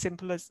suggesting it's as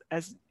simple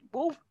as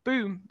well,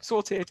 boom,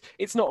 sorted.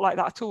 It's not like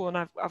that at all,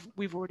 and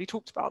we've already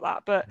talked about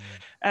that. But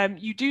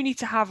you do need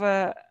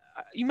to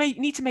you may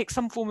need to make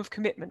some form of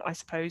commitment, I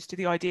suppose, to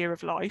the idea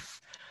of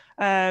life.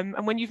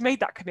 And when you've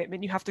made that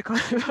commitment, you have to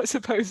kind of, I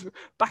suppose,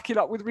 back it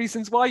up with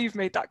reasons why you've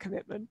made that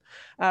commitment.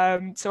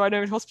 So I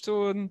know in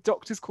hospital and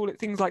doctors call it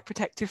things like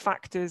protective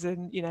factors,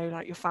 and, you know,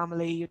 like your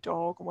family, your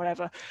dog, and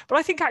whatever. But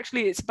I think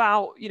actually it's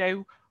about, you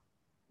know,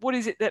 what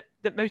is it that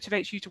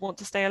motivates you to want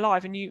to stay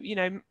alive? And you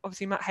know,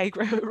 obviously Matt Haig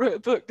wrote a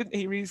book, didn't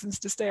he? Reasons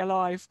to Stay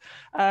Alive.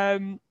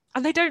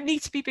 And they don't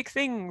need to be big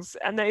things,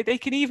 and they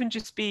can even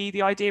just be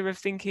the idea of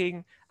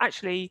thinking,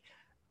 actually,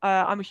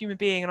 I'm a human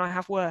being and I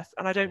have worth,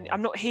 and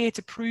I'm not here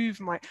to prove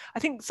I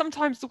think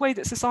sometimes the way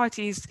that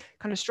society is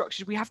kind of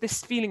structured, we have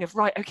this feeling of,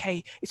 right,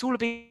 okay, it's all a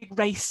big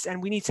race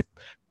and we need to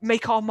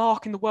make our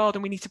mark in the world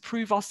and we need to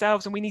prove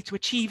ourselves and we need to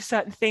achieve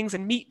certain things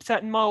and meet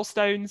certain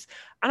milestones.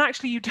 And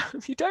actually you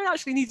don't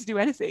actually need to do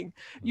anything.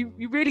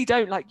 You really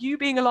don't. Like, you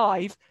being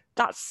alive,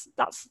 that's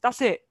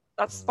it.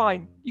 That's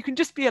fine. You can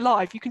just be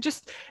alive. You can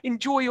just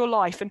enjoy your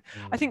life. And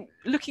I think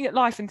looking at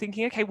life and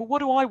thinking, okay, well, what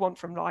do I want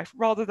from life?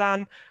 Rather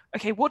than,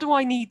 okay, what do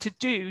I need to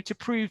do to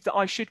prove that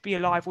I should be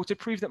alive, or to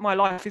prove that my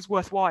life is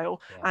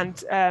worthwhile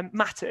and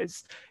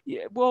matters?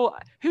 Yeah, well,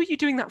 who are you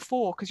doing that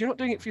for? Because you're not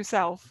doing it for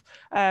yourself.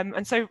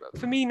 And so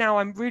for me now,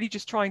 I'm really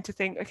just trying to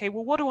think, okay,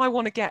 well, what do I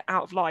want to get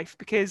out of life?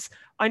 Because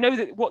I know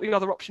that what the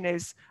other option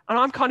is, and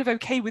I'm kind of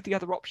okay with the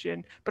other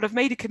option, but I've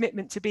made a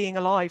commitment to being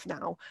alive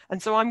now.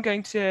 And so I'm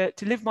going to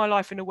live my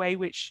life in a way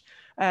which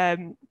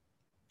I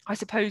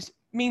suppose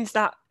means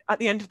that at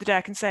the end of the day,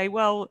 I can say,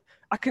 well,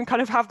 I can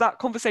kind of have that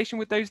conversation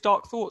with those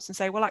dark thoughts and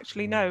say, well,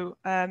 actually, no,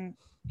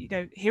 you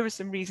know, here are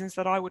some reasons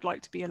that I would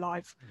like to be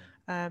alive.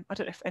 I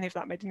don't know if any of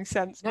that made any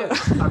sense. No,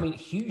 but... I mean,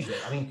 hugely.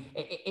 I mean,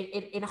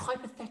 in a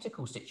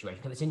hypothetical situation,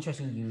 because it's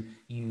interesting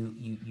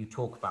you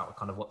talk about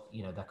kind of what,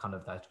 you know, the kind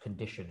of the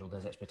conditions or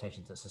those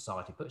expectations that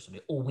society puts on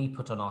it, or we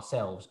put on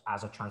ourselves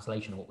as a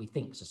translation of what we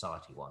think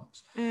society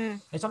wants.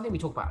 It's something we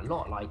talk about a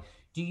lot. Like,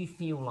 do you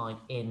feel like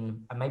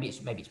and maybe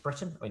it's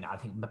Britain? I mean, I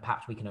think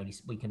perhaps we can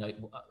you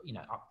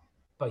know,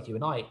 both you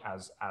and I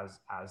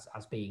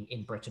as being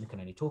in Britain can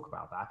only talk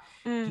about that.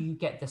 Do you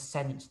get the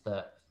sense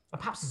that, and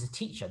perhaps as a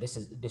teacher, this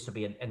would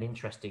be an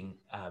interesting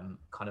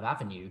kind of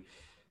avenue.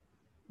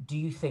 Do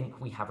you think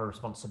we have a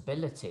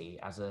responsibility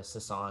as a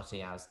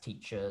society, as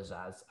teachers,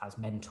 as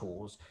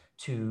mentors,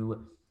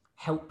 to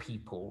help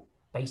people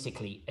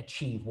basically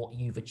achieve what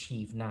you've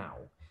achieved now,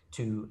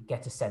 to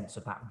get a sense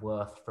of that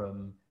worth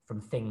from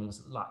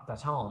things like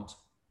that aren't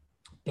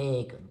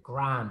big and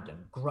grand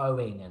and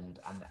growing and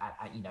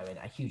you know, in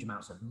a huge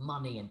amounts of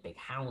money and big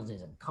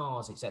houses and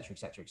cars, etc.,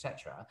 etc.,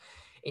 etc.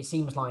 It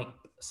seems like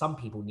some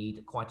people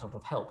need quite a lot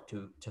of help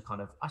to kind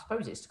of, I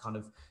suppose it's to kind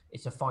of,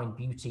 it's to find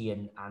beauty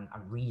and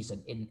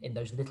reason in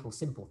those little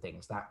simple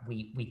things that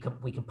we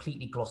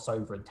completely gloss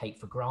over and take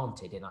for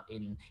granted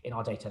in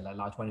our day-to-day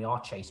lives when we are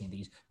chasing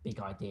these big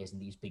ideas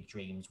and these big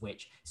dreams,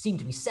 which seem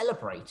to be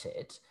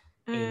celebrated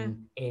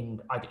in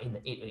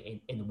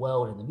the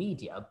world, in the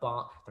media,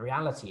 but the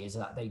reality is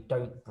that they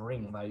don't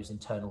bring those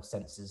internal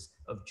senses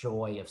of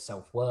joy, of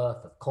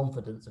self-worth, of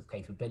confidence, of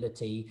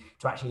capability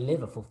to actually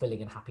live a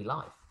fulfilling and happy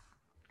life.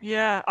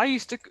 Yeah, I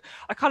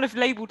kind of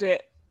labeled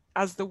it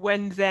as the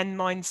when then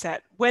mindset.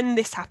 When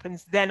this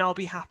happens, then I'll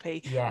be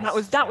happy. Yes,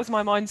 And that was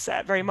my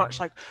mindset, very much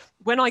like,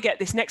 when I get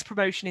this next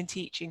promotion in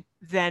teaching,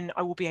 then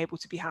I will be able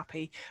to be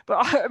happy. But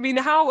I mean,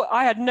 how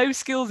I had no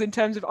skills in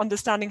terms of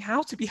understanding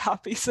how to be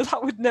happy, so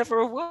that would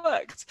never have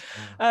worked.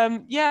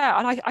 And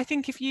I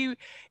think if you,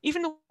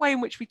 even the way in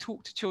which we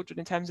talk to children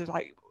in terms of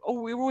like,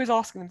 oh, we're always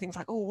asking them things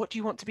like, oh, what do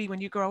you want to be when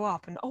you grow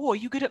up? And oh, are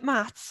you good at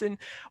maths? And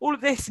all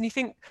of this. And you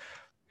think,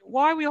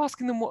 why are we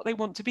asking them what they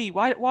want to be?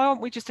 Why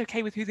aren't we just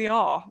okay with who they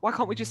are? Why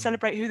can't we just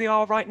celebrate who they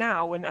are right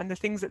now and the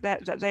things that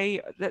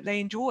they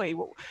enjoy?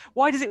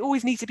 Why does it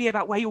always need to be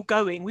about where you're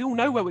going? We all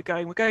know where we're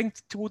going. We're going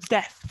towards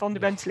death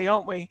fundamentally,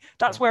 aren't we?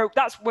 That's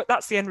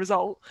the end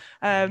result.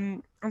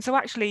 And so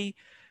actually,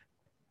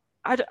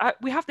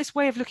 we have this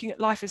way of looking at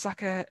life as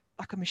like a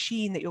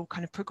machine that you're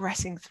kind of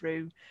progressing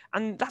through,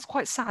 and that's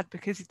quite sad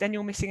because then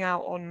you're missing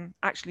out on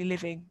actually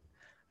living.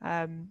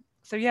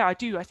 So yeah, I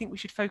think we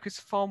should focus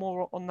far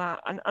more on that.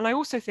 And I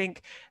also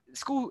think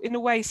school in a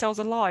way sells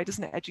a lie,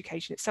 doesn't it?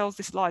 Education, it sells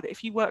this lie that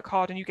if you work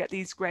hard and you get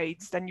these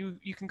grades, then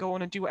you can go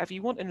on and do whatever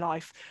you want in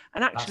life.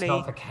 And actually,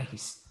 that's not the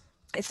case.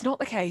 It's not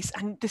the case.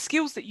 And the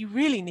skills that you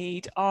really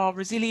need are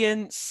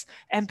resilience,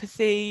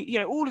 empathy, you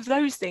know, all of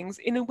those things.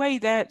 In a way,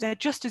 they're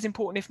just as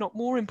important, if not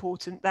more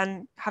important,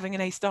 than having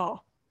an A star.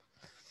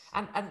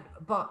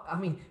 But I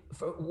mean,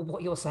 for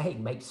what you're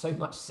saying makes so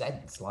much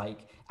sense.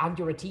 Like, and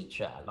you're a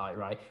teacher, like,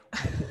 right?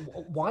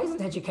 Why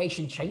isn't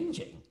education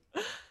changing?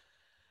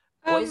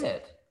 What is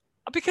it?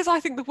 Because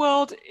I think the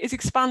world is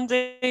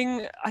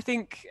expanding. I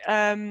think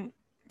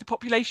the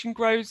population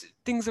grows.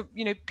 Things are,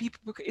 you know,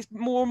 people. It's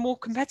more and more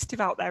competitive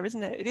out there,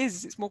 isn't it? It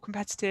is. It's more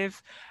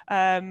competitive,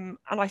 and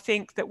I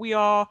think that we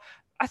are.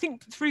 I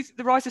think through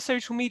the rise of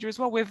social media as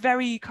well, we're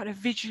very kind of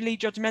visually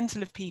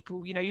judgmental of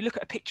people. You know, you look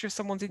at a picture of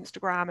someone's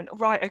Instagram and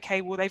right,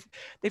 okay, well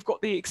they've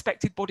got the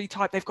expected body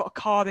type, they've got a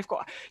car, they've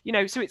got, you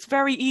know, so it's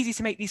very easy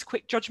to make these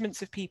quick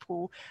judgments of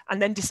people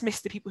and then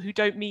dismiss the people who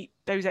don't meet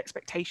those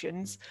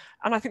expectations.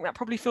 And I think that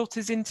probably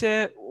filters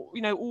into,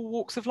 you know, all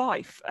walks of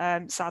life.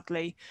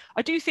 Sadly,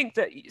 I do think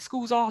that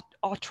schools are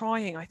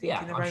trying, I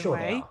think, in their own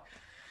way.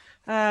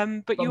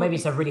 But maybe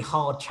it's a really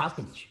hard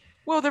challenge.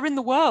 Well, they're in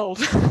the world.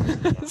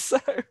 So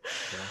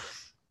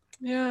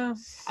yeah.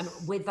 And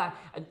with that,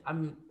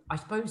 I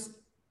suppose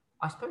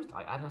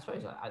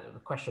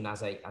the question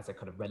as a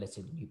kind of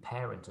relative new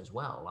parent as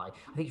well. Like,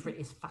 I think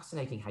it's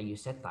fascinating how you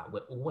said that.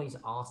 We're always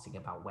asking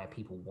about where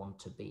people want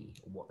to be,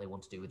 or what they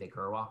want to do when they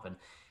grow up,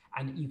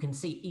 and you can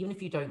see, even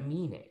if you don't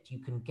mean it, you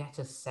can get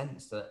a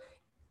sense that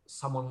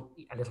someone,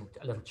 a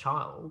little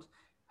child,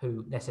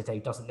 who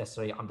doesn't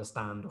necessarily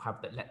understand or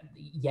have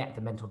yet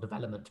the mental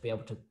development to be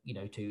able to, you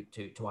know,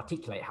 to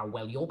articulate how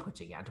well you're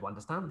putting it and to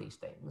understand these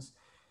things,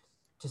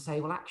 to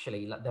say, well,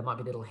 actually, there might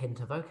be a little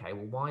hint of, okay,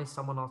 well, why is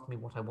someone asking me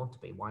what I want to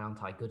be? Why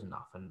aren't I good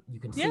enough? And you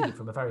can see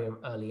from a very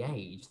early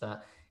age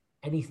that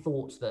any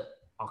thoughts that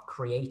are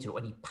created, or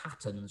any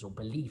patterns or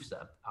beliefs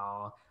that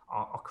are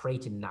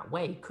created in that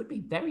way, could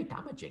be very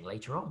damaging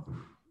later on.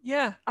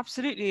 Yeah,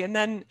 absolutely. And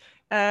then,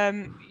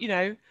 you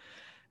know,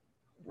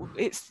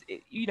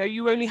 you know,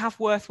 you only have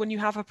worth when you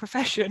have a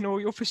profession or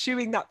you're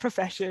pursuing that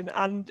profession,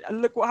 and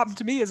look what happened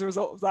to me as a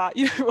result of that.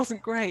 You know, it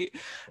wasn't great.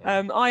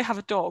 I have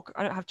a dog.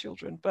 I don't have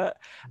children, but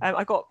I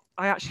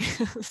actually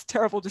it's a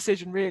terrible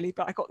decision really,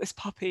 but I got this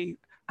puppy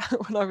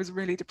when I was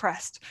really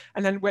depressed,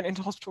 and then went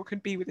into hospital,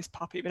 could be with this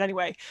puppy. But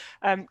anyway,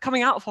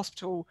 coming out of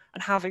hospital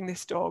and having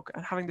this dog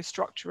and having the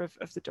structure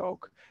of the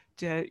dog,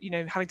 to, you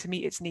know, having to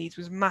meet its needs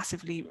was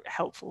massively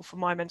helpful for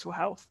my mental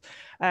health.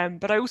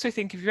 But I also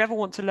think if you ever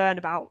want to learn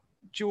about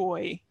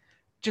joy,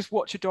 just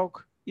watch a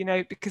dog, you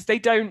know, because they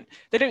don't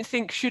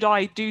think, should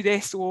I do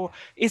this, or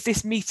is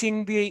this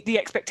meeting the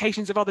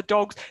expectations of other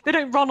dogs? They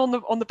don't run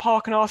on the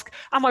park and ask,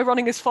 am I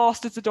running as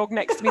fast as the dog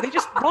next to me? They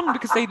just run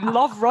because they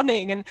love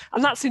running, and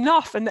that's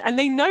enough, and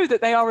they know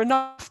that they are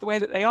enough the way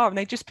that they are, and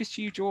they just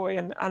pursue joy,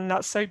 and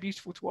that's so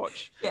beautiful to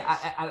watch. Yeah,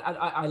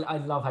 I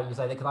love how you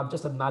say that, because I'm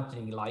just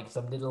imagining like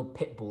some little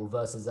pit bull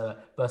versus a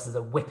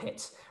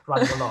whippet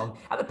running along,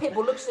 and the pit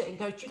bull looks at it and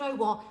goes, do you know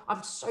what,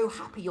 I'm so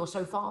happy you're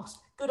so fast,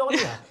 good on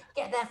you,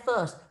 get there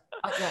first.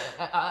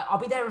 I'll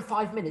be there in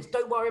 5 minutes.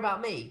 Don't worry about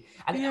me.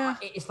 And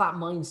it's that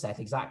mindset,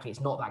 exactly.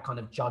 It's not that kind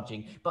of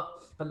judging, but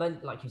then,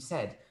 like you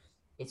said,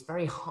 it's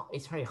very hard.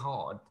 It's very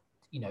hard,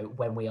 you know,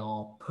 when we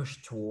are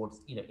pushed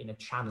towards, you know, in a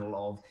channel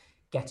of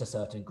get a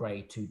certain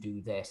grade to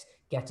do this,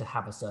 get to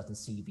have a certain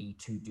CV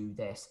to do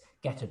this,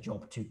 get a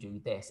job to do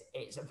this.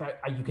 It's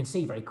you can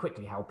see very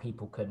quickly how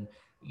people can,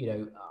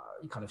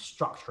 kind of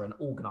structure and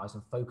organize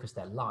and focus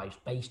their lives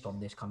based on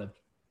this kind of,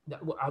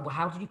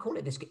 how did you call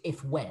it? This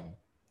if-when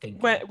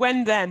thinking.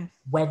 When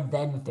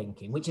When-then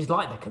thinking, which is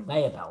like the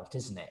conveyor belt,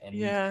 isn't it? And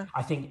yeah.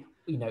 I think,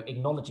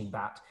 acknowledging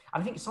that,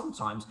 and I think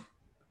sometimes,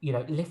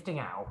 lifting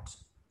out,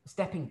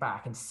 stepping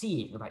back and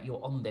seeing that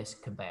you're on this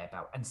conveyor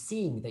belt and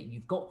seeing that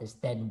you've got this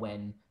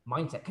then-when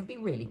mindset can be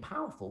really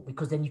powerful,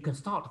 because then you can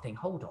start to think,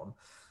 hold on,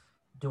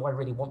 do I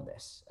really want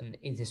this? And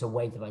is this a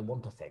way that I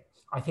want to think?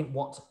 I think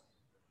what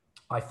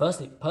I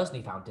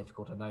personally found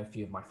difficult, I know a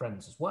few of my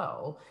friends as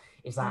well,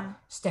 is that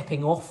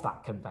stepping off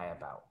that conveyor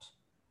belt,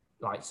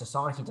 like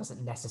society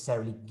doesn't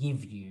necessarily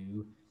give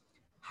you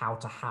how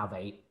to have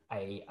a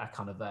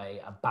kind of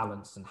a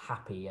balanced and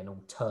happy and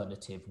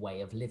alternative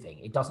way of living.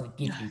 It doesn't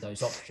give you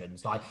those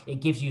options. Like, it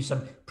gives you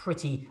some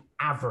pretty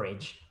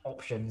average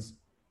options,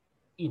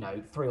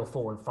 3 or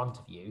 4 in front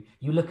of you.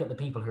 You look at the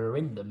people who are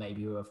in them,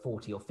 maybe who are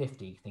 40 or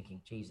 50,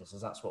 thinking, Jesus,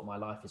 is that's what my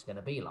life is going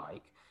to be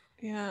like?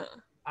 Yeah.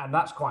 And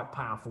that's quite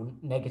powerful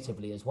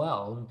negatively as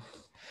well.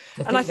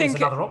 And I think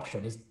there's another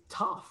option is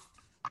tough.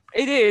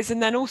 It is.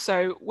 And then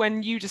also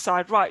when you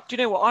decide, right, do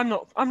you know what, I'm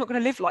not going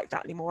to live like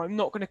that anymore. I'm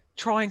not going to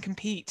try and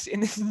compete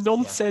in this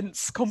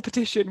nonsense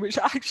competition, which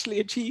actually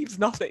achieves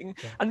nothing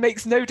and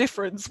makes no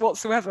difference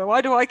whatsoever.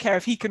 Why do I care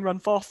if he can run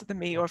faster than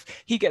me, or if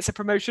he gets a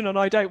promotion and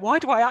I don't? Why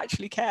do I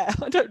actually care?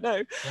 I don't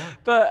know.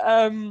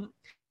 But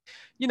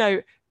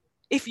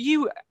if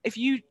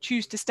you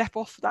choose to step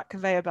off that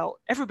conveyor belt,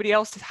 everybody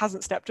else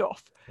hasn't stepped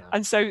off.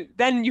 And so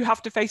then you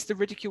have to face the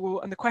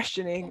ridicule and the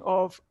questioning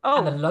of,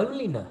 and the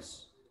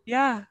loneliness.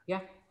 Yeah.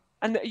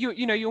 And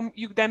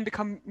you then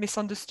become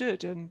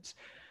misunderstood, and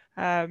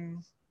I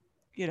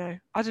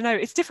don't know,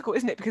 it's difficult,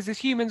 isn't it? Because as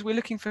humans, we're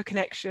looking for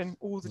connection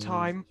all the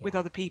time with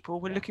other people.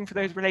 We're looking for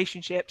those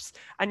relationships,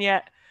 and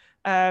yet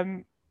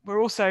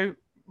we're also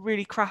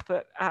really crap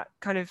at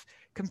kind of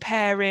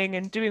comparing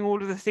and doing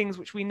all of the things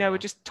which we know are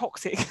just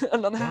toxic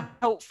and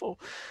unhelpful.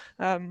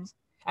 And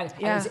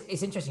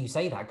it's interesting you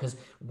say that, because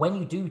when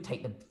you do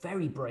take the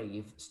very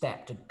brave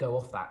step to go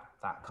off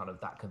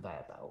that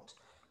conveyor belt,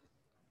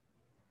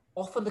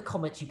 often the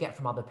comments you get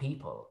from other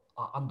people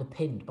are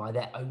underpinned by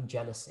their own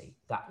jealousy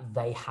that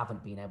they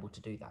haven't been able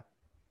to do that.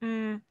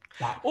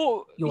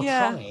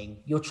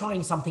 You're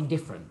trying something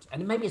different,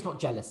 and maybe it's not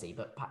jealousy,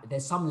 but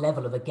there's some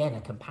level of, again,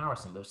 a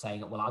comparison of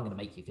saying, well, I'm going to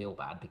make you feel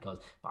bad because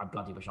I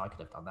bloody wish I could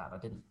have done that and I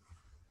didn't.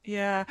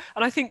 Yeah.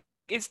 And I think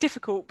it's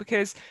difficult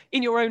because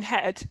in your own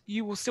head,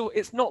 you will still,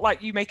 it's not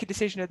like you make a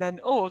decision and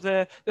then,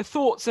 the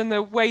thoughts and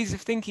the ways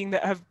of thinking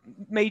that have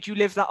made you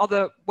live that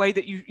other way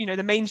that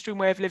the mainstream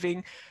way of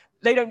living,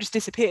 they don't just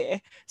disappear.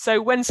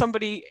 So when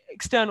somebody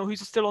external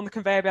who's still on the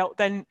conveyor belt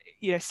then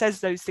says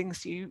those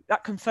things to you,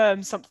 that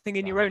confirms something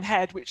in your own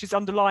head which is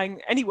underlying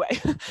anyway.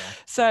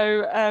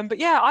 So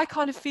but I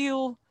kind of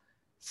feel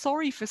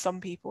sorry for some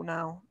people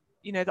now,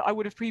 that I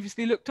would have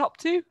previously looked up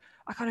to.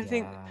 I kind of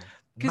think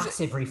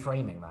massive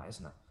reframing, that,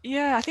 isn't it?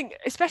 Yeah, I think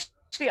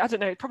especially, I don't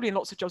know, probably in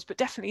lots of jobs, but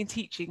definitely in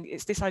teaching,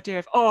 it's this idea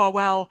of, I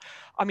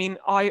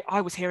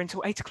was here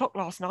until 8 o'clock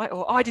last night,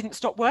 or I didn't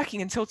stop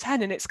working until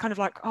 10. And it's kind of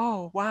like,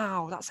 oh,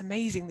 wow, that's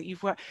amazing that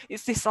you've worked.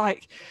 It's this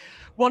like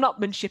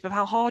one-upmanship of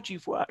how hard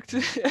you've worked.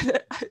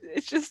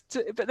 It's just,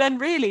 but then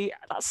really,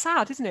 that's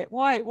sad, isn't it?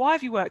 Why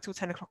have you worked till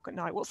 10 o'clock at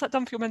night? What's that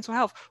done for your mental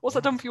health? What's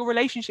that done for your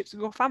relationships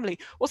with your family?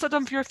 What's that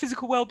done for your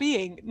physical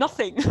well-being?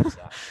 Nothing.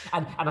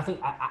 And I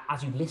think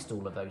as you list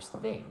all of those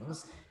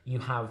things, you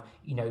have,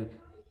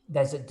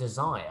 there's a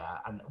desire,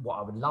 and what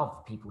I would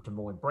love people to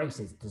more embrace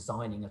is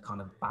designing a kind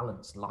of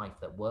balanced life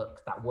that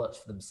works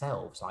for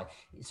themselves.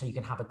 So you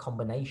can have a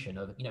combination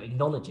of,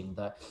 acknowledging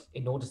that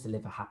in order to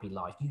live a happy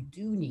life, you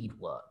do need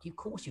work. Of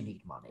course you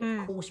need money.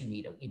 Of course you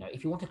need,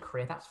 if you want a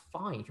career, that's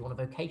fine. If you want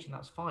a vocation,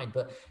 that's fine.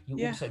 But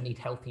you also need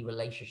healthy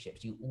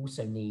relationships. You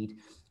also need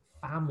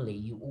family.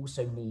 You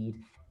also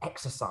need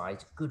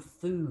exercise, good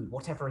food,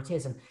 whatever it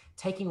is. And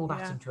taking all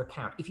that into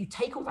account, if you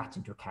take all that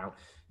into account,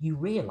 you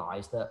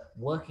realize that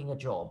working a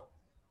job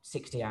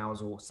 60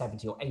 hours or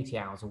 70 or 80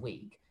 hours a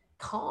week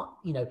can't,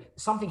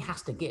 something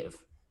has to give.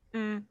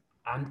 And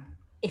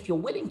if you're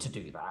willing to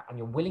do that and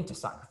you're willing to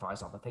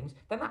sacrifice other things,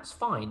 then that's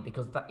fine,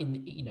 because that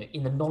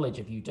in the knowledge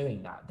of you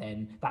doing that,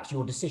 then that's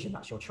your decision,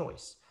 that's your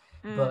choice.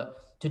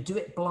 But to do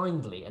it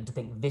blindly and to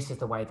think this is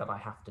the way that I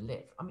have to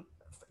live, I mean,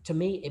 to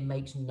me, it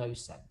makes no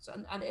sense,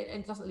 and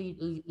it doesn't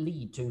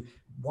lead to,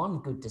 one,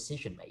 good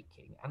decision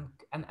making,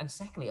 and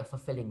secondly, a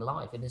fulfilling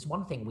life. And there's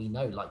one thing we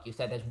know, like you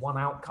said, there's one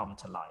outcome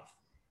to life,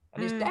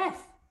 and it's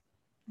death.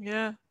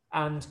 Yeah.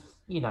 And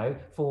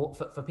for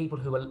people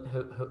who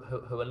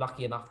are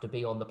lucky enough to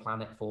be on the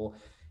planet for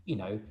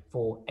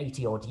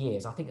 80 odd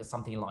years, I think it's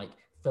something like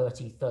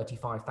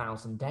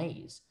 35,000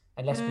 days.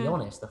 And let's be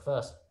honest, the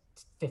first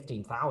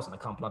 15,000 I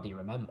can't bloody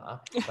remember.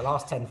 The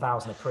last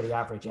 10,000 are pretty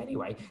average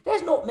anyway.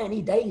 There's not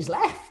many days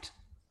left.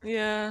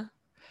 Yeah.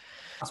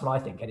 That's what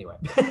I think anyway.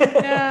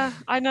 Yeah,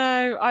 I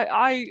know.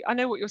 I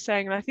know what you're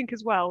saying, and I think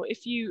as well,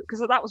 if you, because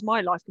that was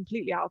my life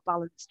completely out of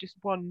balance, just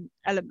one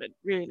element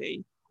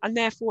really, and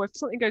therefore if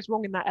something goes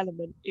wrong in that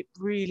element, it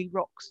really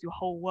rocks your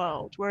whole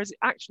world. Whereas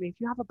actually, if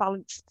you have a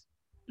balanced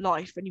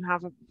life and you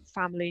have a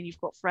family and you've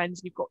got friends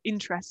and you've got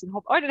interests and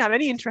hobbies, I didn't have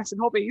any interests in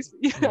hobbies.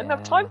 I didn't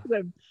have time for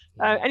them.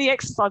 Any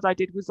exercise I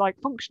did was like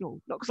functional,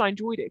 not because I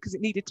enjoyed it, because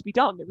it needed to be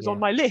done. It was on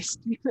my list.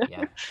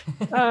 Yeah.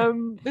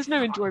 There's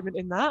no enjoyment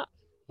in that.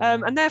 Yeah.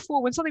 And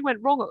therefore, when something went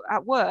wrong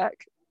at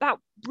work, that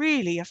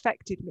really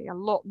affected me a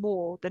lot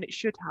more than it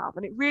should have.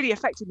 And it really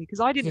affected me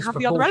because I didn't have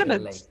the other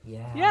elements.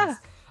 Yeah.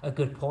 A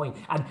good point.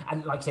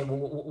 And like I say,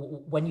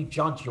 when you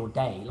judge your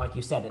day, like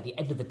you said, at the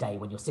end of the day,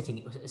 when you're sitting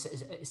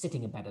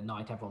in bed at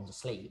night, everyone's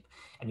asleep,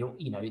 and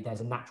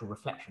there's a natural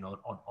reflection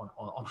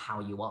on how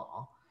you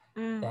are.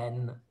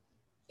 Then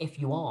if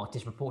you are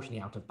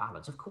disproportionately out of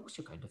balance, of course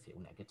you're going to feel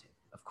negative.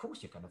 Of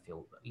course you're going to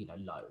feel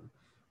low.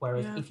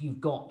 Whereas if you've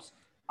got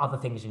other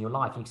things in your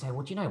life, you can say,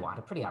 well, do you know what? I had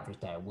a pretty average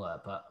day at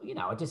work, but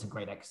I did some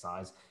great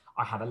exercise.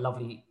 I had a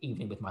lovely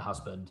evening with my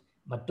husband.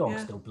 My dog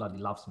still bloody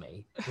loves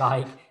me.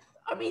 Like,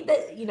 I mean,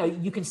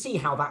 you can see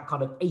how that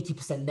kind of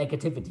 80%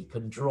 negativity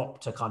can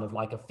drop to kind of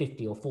like a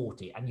 50 or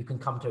 40, and you can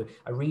come to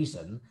a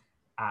reason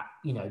at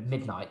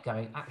midnight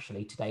going,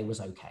 actually today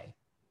was okay,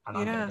 and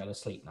I'm going to go to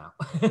sleep now.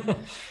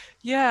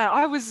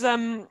 I was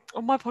on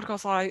my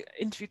podcast. I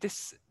interviewed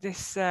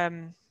this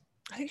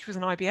I think she was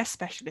an IBS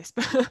specialist,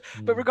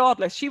 but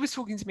regardless, she was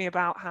talking to me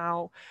about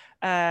how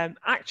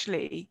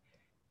actually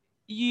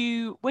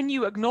when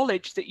you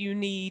acknowledge that you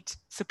need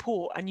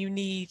support and you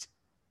need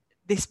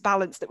this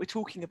balance that we're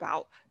talking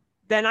about,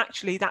 then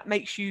actually that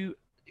makes you,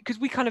 because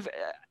we kind of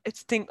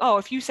think, oh,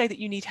 if you say that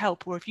you need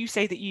help, or if you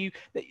say that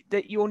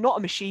you're not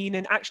a machine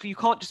and actually you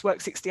can't just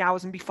work 60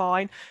 hours and be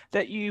fine,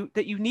 that you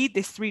need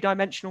this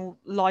three-dimensional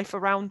life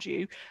around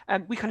you,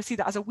 we kind of see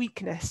that as a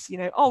weakness.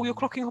 You're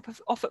clocking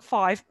off at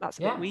 5, that's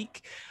a bit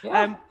weak.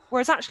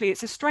 Whereas actually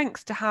it's a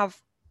strength to have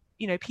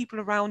people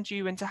around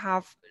you, and to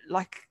have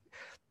like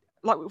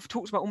we've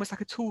talked about, almost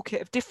like a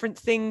toolkit of different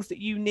things that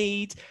you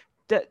need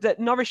that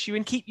nourish you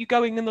and keep you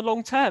going in the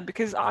long term.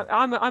 Because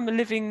I'm a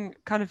living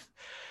kind of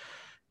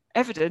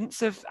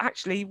evidence of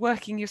actually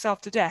working yourself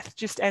to death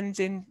just ends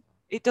in,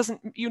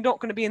 you're not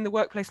going to be in the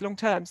workplace long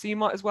term. So you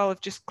might as well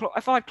have just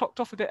if I'd clocked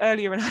off a bit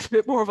earlier and had a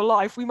bit more of a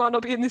life, we might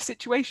not be in this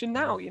situation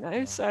now.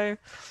 So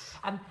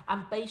and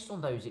based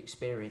on those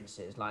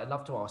experiences, like, I'd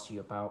love to ask you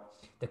about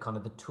the kind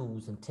of the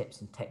tools and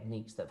tips and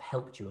techniques that have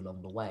helped you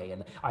along the way.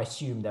 And I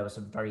assume there was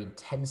some very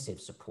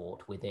intensive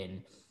support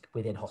within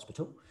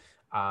hospital.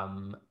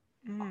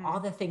 Are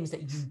there things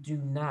that you do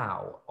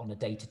now on a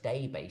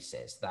day-to-day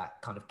basis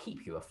that kind of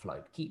keep you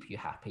afloat, keep you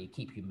happy,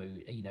 keep you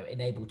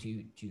enable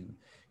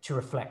to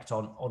reflect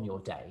on your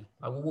day?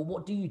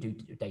 What do you do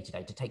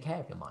day-to-day to take care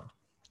of your mind?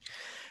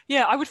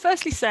 Yeah, I would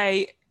firstly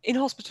say, in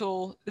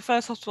hospital, the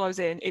first hospital I was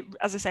in,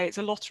 as I say, it's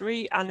a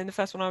lottery. And in the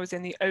first one I was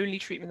in, the only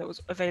treatment that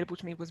was available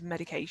to me was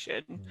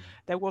medication.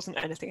 There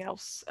wasn't anything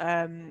else.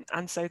 And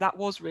so that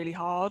was really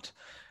hard.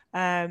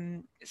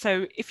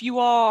 So if you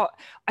are,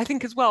 I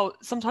think as well,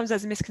 sometimes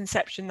there's a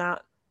misconception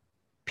that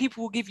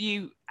people will give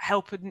you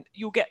help and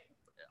you'll get,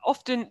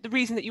 often the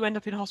reason that you end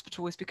up in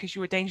hospital is because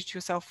you're a danger to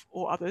yourself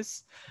or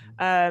others.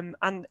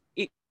 And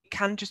it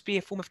can just be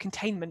a form of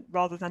containment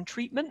rather than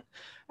treatment.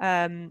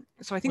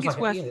 So I think it's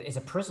worth... It's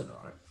a prison,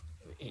 right?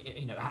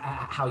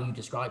 How you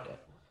described it.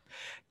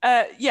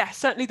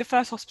 Certainly the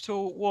first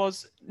hospital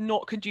was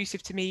not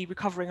conducive to me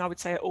recovering, I would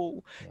say, at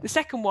all. The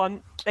second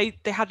one, they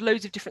had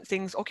loads of different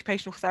things,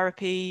 occupational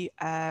therapy,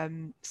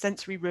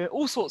 sensory room,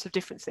 all sorts of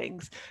different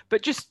things.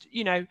 But just,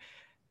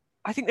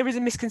 I think there is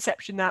a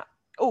misconception that,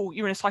 oh,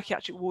 you're in a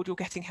psychiatric ward, you're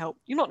getting help.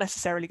 You're not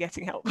necessarily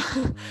getting help.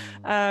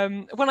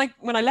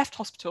 When I left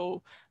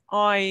hospital,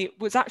 I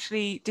was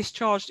actually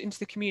discharged into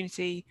the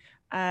community,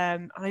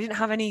 and I didn't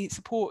have any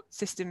support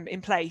system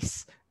in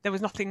place. There was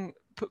nothing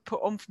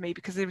put on for me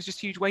because there was just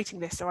huge waiting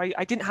lists. So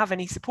I didn't have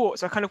any support.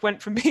 So I kind of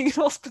went from being in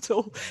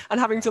hospital and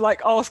having to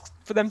ask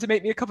for them to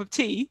make me a cup of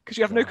tea because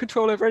you have no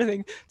control over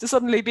anything, to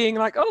suddenly being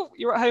like, oh,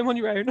 you're at home on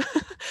your own.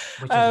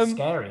 Which is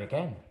scary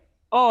again.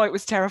 Oh, it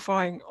was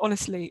terrifying,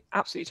 honestly,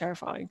 absolutely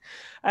terrifying.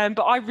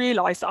 But I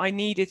realized that I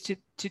needed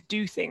to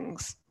do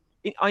things.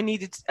 I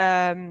needed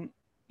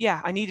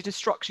a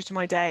structure to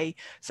my day.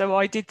 So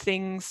I did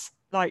things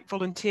like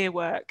volunteer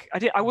work.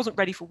 I wasn't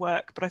ready for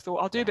work, but I thought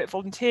I'll do a bit of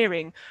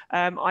volunteering.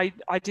 I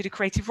did a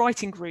creative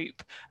writing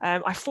group.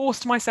 I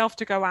forced myself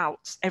to go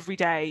out every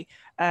day,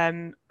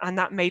 and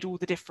that made all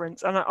the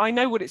difference. And I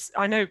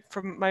know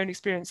from my own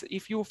experience that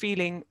if you're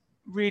feeling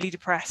really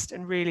depressed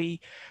and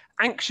really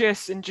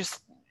anxious and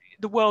just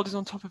the world is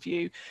on top of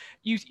you,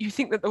 you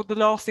think that the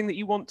last thing that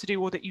you want to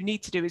do or that you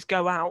need to do is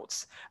go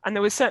out. And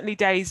there were certainly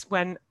days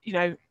when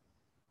the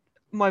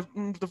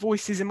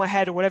voices in my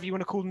head, or whatever you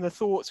want to call them, the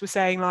thoughts were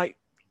saying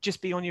just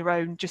be on your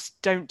own,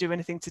 just don't do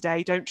anything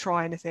today, don't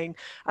try anything.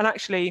 And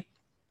actually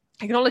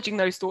acknowledging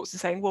those thoughts and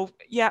saying, well,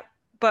 yeah,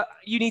 but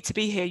you need to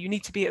be here, you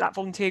need to be at that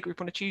volunteer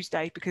group on a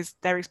Tuesday because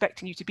they're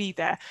expecting you to be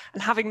there.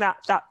 And having that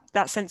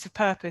sense of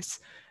purpose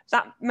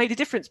that made a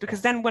difference,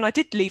 because then when I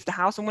did leave the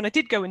house and when I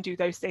did go and do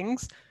those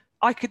things,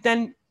 I could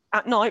then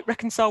at night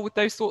reconcile with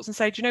those thoughts and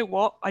say, do you know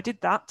what, I did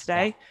that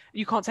today.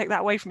 You can't take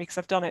that away from me because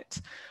I've done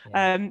it.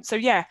 So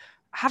yeah,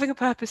 having a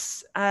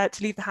purpose to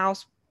leave the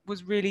house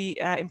was really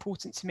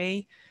important to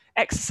me.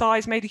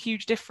 Exercise made a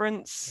huge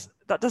difference.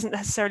 That doesn't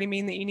necessarily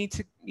mean that you need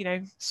to, you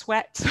know,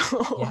 sweat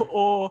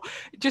or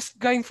just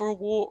going for a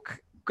walk,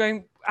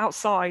 going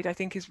outside, I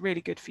think is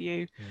really good for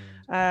you.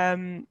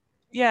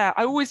 Yeah,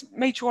 I always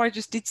made sure I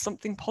just did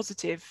something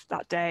positive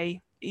that day,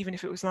 even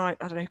if it was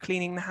like, I don't know,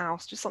 cleaning the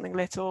house, just something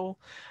little.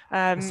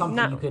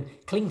 Something you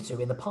could cling to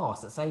in the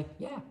past that say,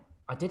 yeah,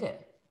 I did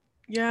it.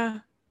 Yeah,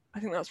 I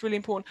think that's really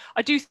important.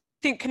 I do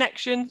think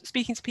connection,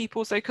 speaking to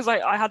people. So because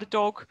I had a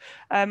dog,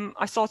 I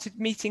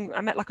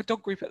met like a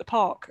dog group at the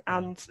park,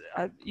 and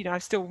you know, I'm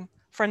still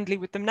friendly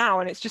with them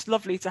now, and it's just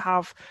lovely to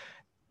have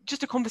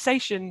just a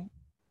conversation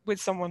with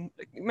someone.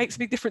 It makes a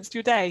big difference to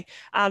your day.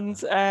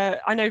 And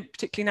I know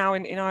particularly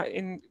now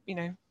in you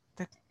know,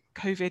 the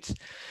COVID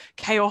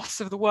chaos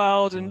of the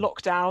world and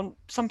lockdown,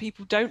 some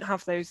people don't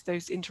have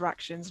those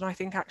interactions, and I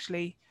think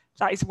actually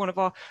that is one of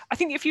our, I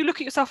think if you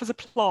look at yourself as a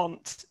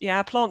plant,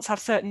 plants have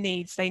certain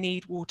needs. They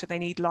need water, they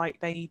need light,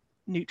 they need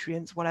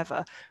nutrients,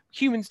 whatever.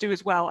 Humans do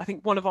as well. I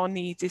think one of our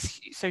needs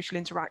is social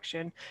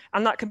interaction,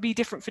 and that can be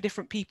different for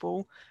different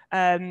people.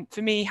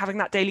 For me, having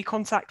that daily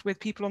contact with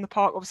people on the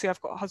park, obviously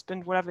I've got a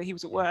husband, whatever, he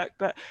was at work,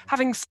 but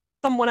having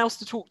someone else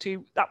to talk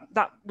to,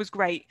 that was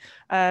great.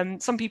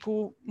 Some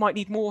people might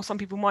need more, some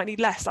people might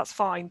need less, that's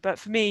fine. But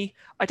for me,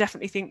 I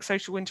definitely think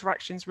social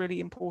interaction is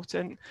really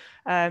important.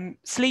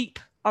 Sleep,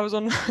 I was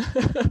on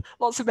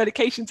lots of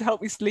medication to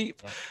help me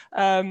sleep,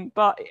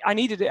 but I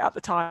needed it at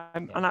the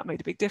time, and that made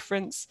a big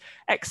difference.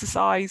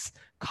 Exercise,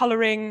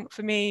 colouring,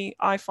 for me,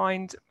 I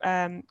find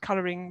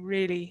colouring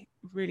really,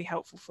 really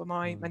helpful for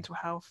my mental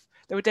health.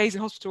 There were days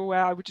in hospital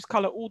where I would just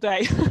colour all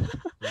day,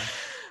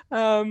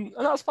 and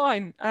that was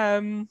fine.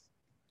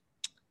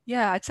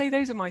 Yeah, I'd say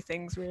those are my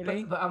things,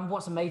 really. But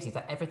what's amazing is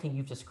that everything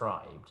you've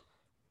described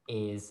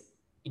is,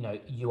 you know,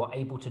 you are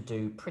able to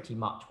do pretty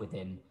much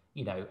within,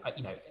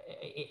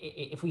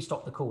 if we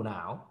stop the call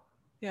now,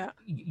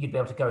 you'd be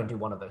able to go and do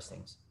one of those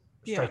things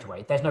straight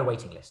away. There's no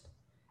waiting list,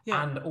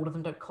 and all of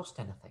them don't cost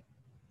anything.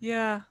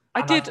 Yeah,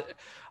 I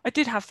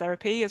did have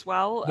therapy as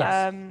well.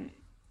 Yes.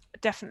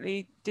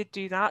 Definitely did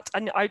do that,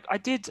 and I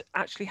did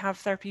actually have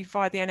therapy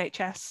via the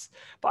NHS.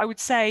 But I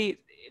would say,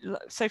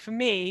 so for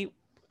me,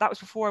 that was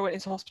before I went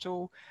into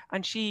hospital,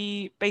 and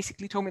she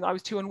basically told me that I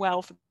was too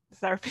unwell for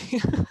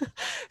therapy,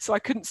 so I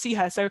couldn't see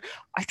her. So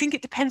I think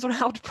it depends on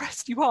how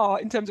depressed you are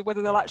in terms of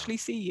whether they'll actually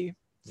see you.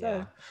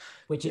 So,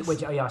 which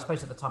I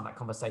suppose at the time that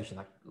conversation,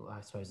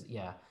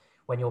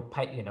 when you're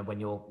when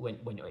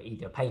you're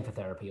either paying for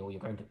therapy or you're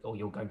going to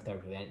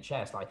therapy with the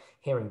NHS, like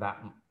hearing that,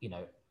 you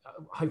know,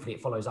 hopefully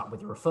it follows up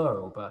with a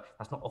referral, but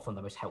that's not often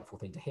the most helpful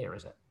thing to hear,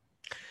 is it?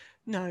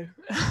 No.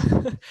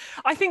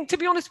 I think, to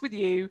be honest with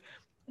you,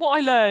 what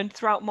I learned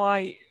throughout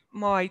my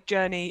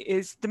journey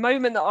is the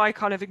moment that I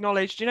kind of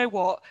acknowledged, you know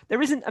what,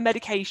 there isn't a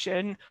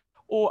medication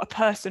or a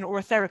person or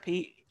a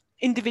therapy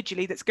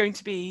individually that's going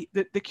to be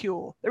the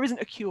cure. There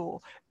isn't a cure.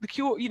 The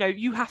cure, you know,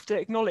 you have to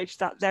acknowledge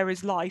that there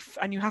is life,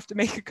 and you have to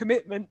make a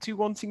commitment to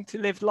wanting to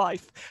live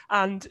life,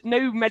 and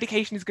no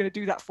medication is going to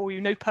do that for you,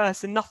 no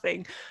person,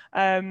 nothing.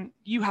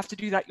 You have to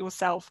do that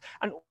yourself,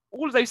 and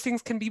all of those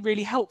things can be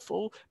really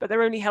helpful, but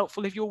they're only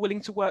helpful if you're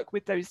willing to work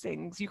with those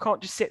things. You can't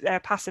just sit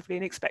there passively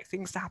and expect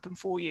things to happen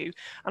for you.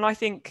 And I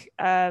think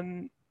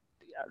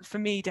for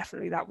me,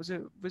 definitely that was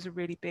a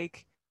really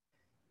big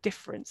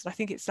difference. And I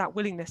think it's that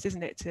willingness,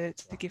 isn't it, to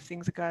give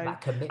things a go.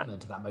 That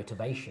commitment, that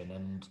motivation,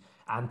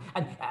 and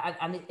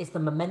it's the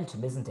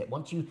momentum, isn't it?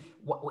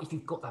 If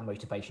you've got that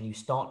motivation, you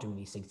start doing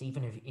these things,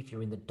 even if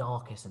you're in the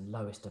darkest and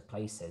lowest of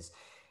places.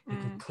 You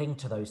can cling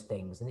to those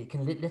things, and it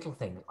can little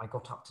things. I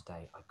got up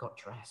today, I got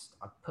dressed,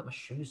 I put my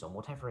shoes on,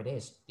 whatever it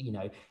is, you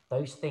know,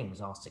 those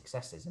things are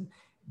successes, and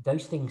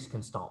those things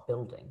can start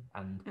building.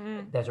 And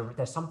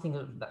there's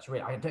something that's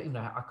really, I don't even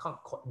know, I can't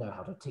quite know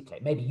how to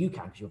articulate. Maybe you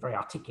can, because you're a very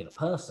articulate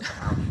person.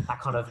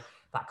 that kind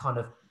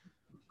of,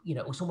 you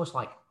know, it's almost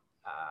like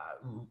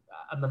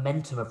a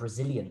momentum of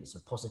resilience,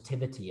 of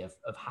positivity, of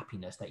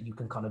happiness, that you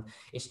can kind of,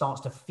 it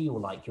starts to feel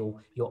like you're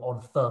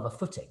on firmer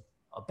footing,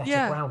 a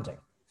better grounding.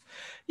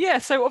 Yeah,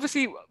 so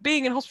obviously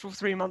being in hospital for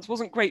 3 months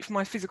wasn't great for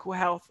my physical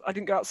health. I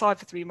didn't go outside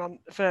for 3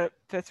 months, for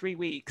 3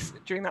 weeks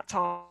during that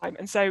time.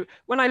 And so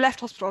when I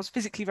left hospital, I was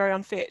physically very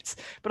unfit.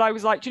 But I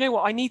was like, do you know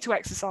what? I need to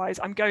exercise.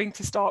 I'm going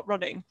to start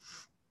running.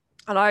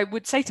 And I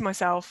would say to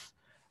myself,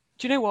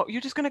 do you know what?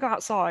 You're just going to go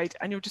outside,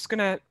 and you're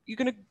going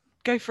to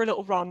go for a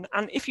little run.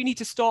 And if you need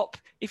to stop,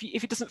 if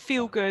it doesn't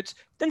feel good,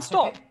 then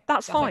stop. Okay.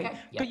 That's fine. Okay.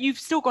 Yep. But you've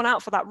still gone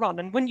out for that run.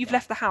 And when you've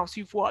left the house,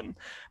 you've won.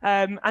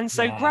 And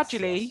so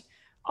gradually,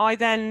 I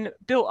then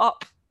built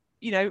up,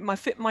 you know, my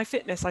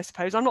fitness, I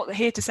suppose. I'm not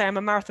here to say I'm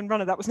a marathon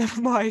runner. That was never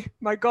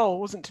my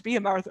goal, wasn't to be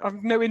a marathon.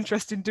 I've no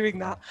interest in doing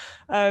that.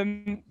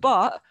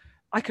 But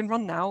I can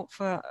run now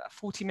for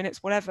 40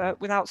 minutes, whatever,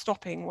 without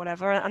stopping,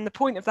 whatever. And the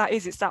point of that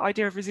is, it's that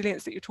idea of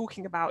resilience that you're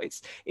talking about.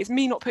 It's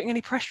me not putting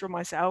any pressure on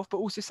myself, but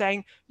also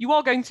saying, you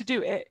are going to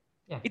do it.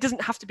 Yeah. It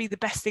doesn't have to be the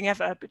best thing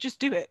ever, but just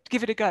do it,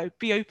 give it a go,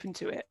 be open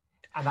to it.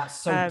 And that's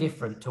so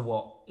different to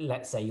what,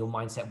 let's say, your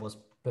mindset was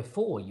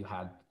before you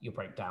had your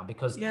breakdown,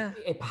 because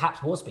it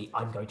perhaps was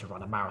I'm going to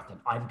run a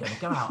marathon. I'm going to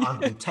go out, I'm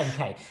going to do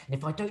 10K. And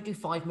if I don't do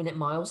 5-minute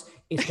miles,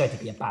 it's going to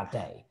be a bad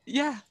day.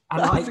 Yeah,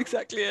 and that's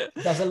exactly it.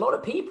 There's a lot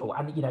of people,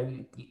 and you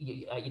know,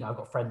 I've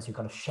got friends who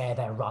kind of share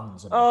their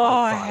runs. And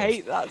I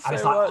hate that so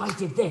it's much. I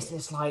did this.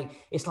 It's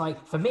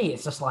like for me,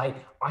 it's just like,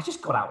 I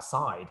just got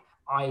outside.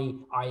 I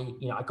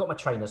got my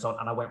trainers on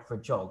and I went for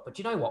a jog. But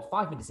you know what?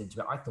 5 minutes into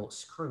it, I ththought,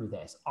 screw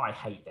this. I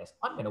hate this.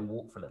 I'm going to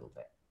walk for a little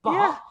bit.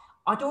 But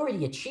I'd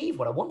already achieved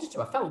what I wanted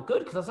to. I felt good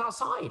because I was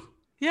outside.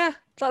 Yeah,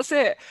 that's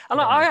it. And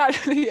I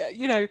actually,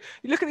 you know,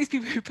 you look at these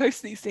people who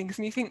post these things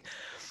and you think,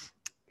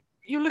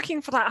 you're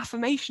looking for that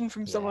affirmation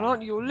from someone,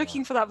 aren't you? You're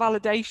looking for that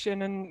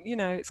validation, and, you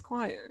know, it's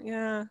quite,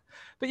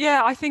 But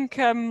yeah, I think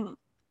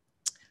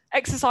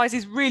exercise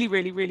is really,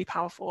 really, really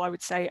powerful, I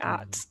would say,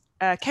 at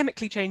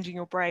chemically changing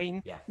your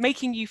brain,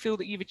 making you feel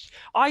that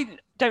I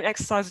don't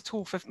exercise at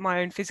all for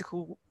my own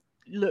physical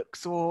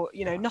looks or,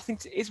 you know, nothing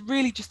it's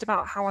really just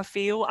about how I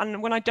feel.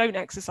 And when I don't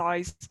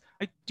exercise,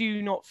 I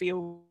do not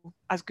feel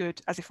as good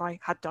as if I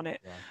had done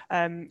it.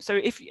 So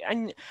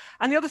and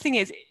the other thing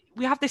is,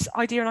 we have this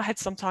idea in our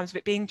heads sometimes of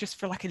it being just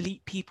for like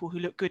elite people who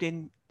look good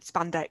in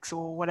spandex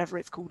or whatever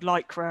it's called,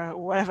 lycra or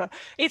whatever.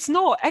 It's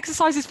not.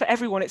 Exercise is for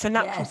everyone. It's a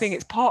natural thing.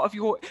 It's part of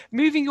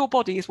moving your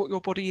body is what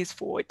your body is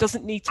for. It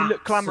doesn't need to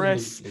look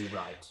glamorous.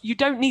 Right. You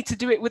don't need to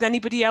do it with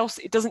anybody else.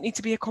 It doesn't need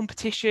to be a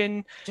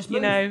competition.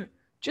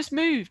 Just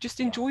move, just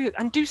enjoy it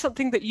and do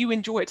something that you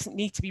enjoy. It doesn't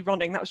need to be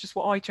running. That was just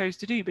what I chose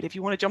to do. But if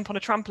you want to jump on a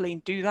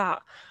trampoline, do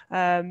that.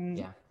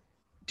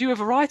 Do a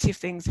variety of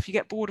things if you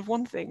get bored of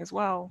one thing as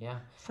well.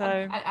 So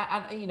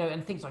and you know,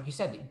 and things like you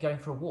said, going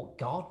for a walk,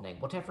 gardening,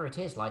 whatever it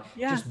is, like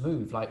just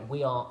move. Like,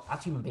 we are,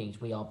 as human beings,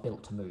 we are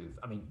built to move.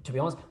 I mean, to be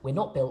honest, we're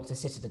not built to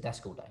sit at a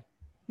desk all day.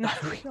 No,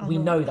 we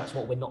know that's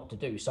what we're not to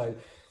do. So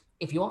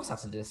if you are sat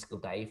at a desk all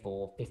day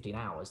for 15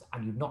 hours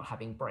and you're not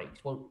having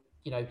breaks, well,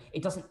 you know,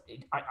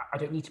 I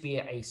don't need to be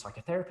a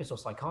psychotherapist or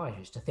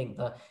psychiatrist to think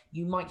that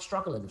you might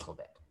struggle a little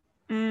bit.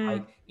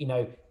 Like, you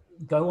know,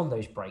 go on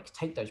those breaks,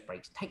 take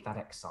that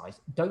exercise.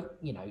 Don't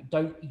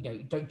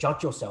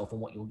judge yourself on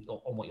what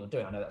you're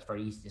doing. I know that's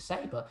very easy to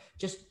say, but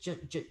just you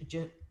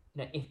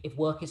know, if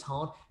work is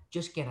hard,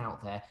 just get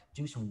out there,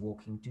 do some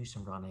walking, do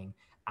some running,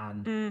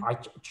 and I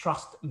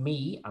trust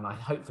me, and I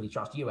hopefully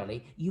trust you,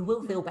 Ellie. You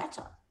will feel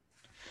better.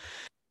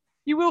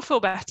 You will feel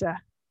better.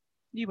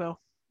 You will.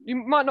 You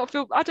might not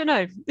feel, I don't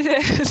know.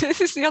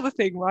 This is the other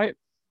thing, right?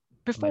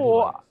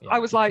 Before, I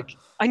was like,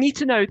 I need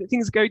to know that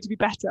things are going to be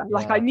better.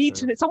 Like, I need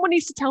to, someone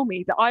needs to tell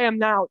me that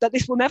that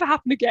this will never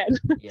happen again.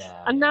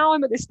 And now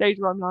I'm at this stage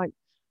where I'm like,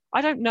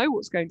 I don't know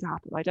what's going to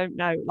happen. I don't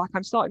know. Like,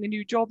 I'm starting a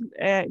new job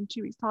in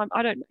 2 weeks' time.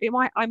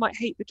 I might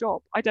hate the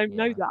job. I don't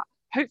know that.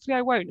 Hopefully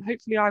I won't.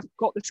 Hopefully I've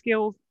got the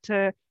skills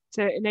to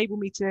enable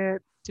me to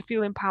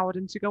feel empowered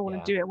and to go on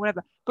and do it,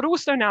 whatever. But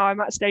also now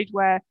I'm at a stage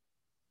where,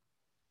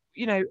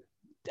 you know,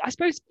 I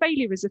suppose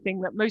failure is a thing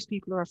that most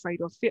people are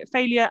afraid of.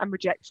 Failure and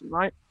rejection,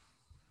 right?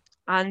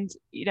 And,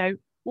 you know,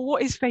 well,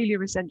 what is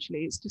failure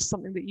essentially? It's just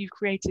something that you've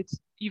created.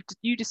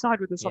 You decide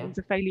whether something's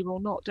a failure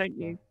or not, don't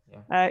you?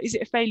 Is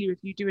it a failure if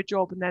you do a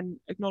job and then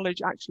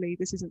acknowledge, actually,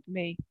 this isn't for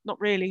me? Not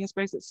really. I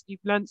suppose you've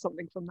learned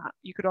something from that.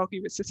 You could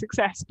argue it's a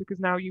success because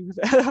now you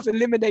have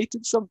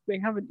eliminated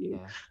something, haven't you?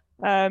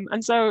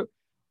 And so,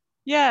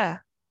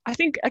 I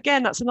think,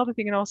 again, that's another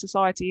thing in our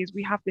society is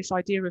we have this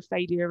idea of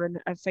failure and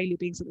of failure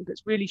being something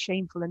that's really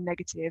shameful and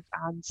negative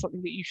and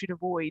something that you should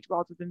avoid,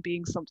 rather than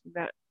being something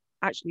that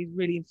actually is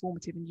really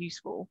informative and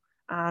useful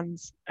and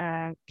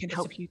can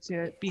help you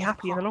to be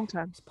happy in the long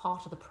term. It's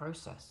part of the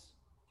process.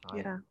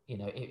 Right? You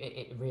know,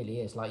 it really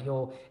is. Like, you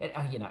know,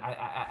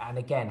 and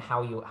again,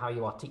 how you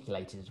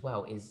articulate it as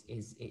well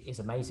is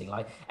amazing.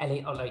 Like,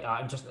 Ellie,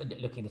 I'm just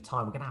looking at the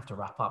time. We're gonna have to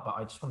wrap up, but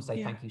I just want to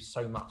say thank you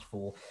so much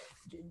for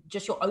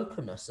just your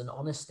openness and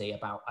honesty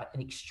about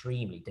an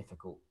extremely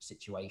difficult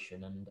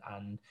situation,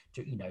 and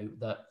to, you know,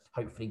 that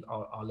hopefully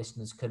our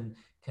listeners can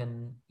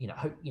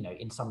hope, you know,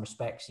 in some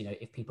respects, you know,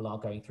 if people are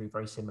going through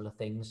very similar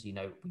things, you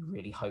know, we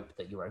really hope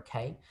that you're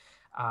okay.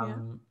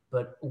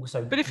 But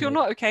if you're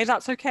not okay,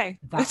 that's okay.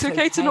 It's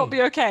okay to not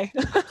be okay.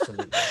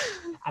 Absolutely.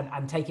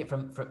 And take it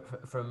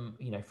from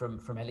you know,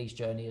 from Ellie's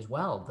journey as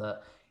well,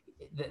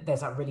 that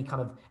there's that really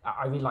kind of,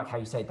 I really like how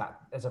you say that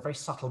there's a very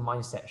subtle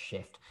mindset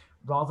shift.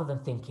 Rather than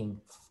thinking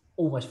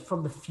almost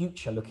from the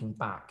future looking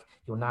back,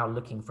 you're now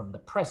looking from the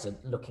present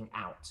looking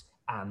out,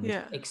 and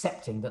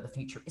accepting that the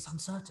future is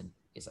uncertain.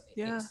 It's,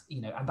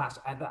 you know, and that's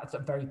a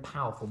very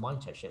powerful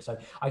mindset shift. So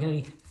I can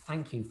only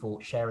thank you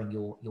for sharing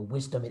your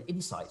wisdom and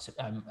insights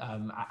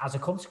as a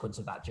consequence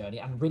of that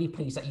journey. I'm really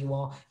pleased that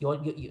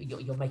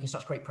you're making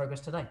such great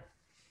progress today.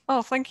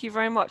 Oh, thank you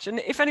very much. And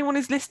if anyone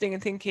is listening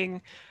and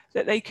thinking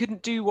that they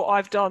couldn't do what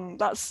I've done,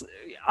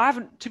 I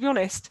haven't, to be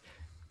honest,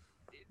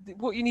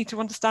 what you need to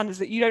understand is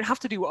that you don't have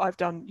to do what I've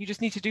done. You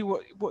just need to do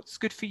what's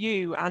good for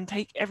you, and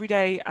take every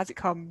day as it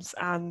comes,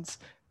 and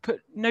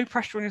put no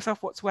pressure on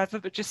yourself whatsoever,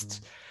 but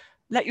just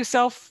let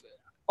yourself,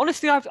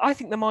 honestly, I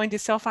think the mind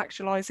is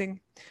self-actualizing.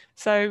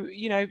 So,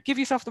 give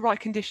yourself the right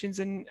conditions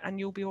and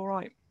you'll be all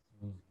right.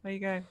 There you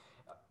go.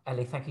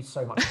 Ellie, thank you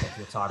so much for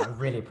your time. I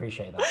really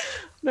appreciate that.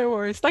 No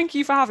worries. Thank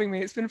you for having me.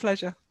 It's been a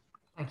pleasure.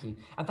 Thank you.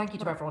 And thank you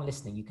to everyone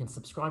listening. You can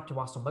subscribe to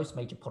us on most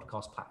major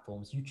podcast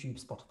platforms,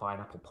 YouTube, Spotify,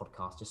 and Apple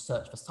Podcasts. Just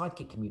search for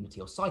Sidekick Community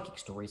or Sidekick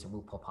Stories and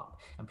we'll pop up.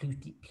 And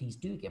please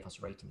do give us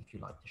a rating if you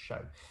like the show.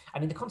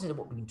 And in the context of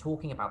what we've been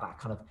talking about, that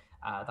kind of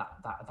that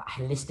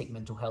holistic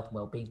mental health and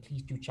well-being,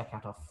 please do check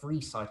out our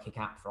free Sidekick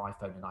app for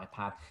iPhone and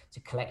iPad. It's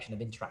a collection of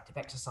interactive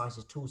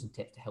exercises, tools, and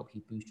tips to help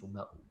you boost your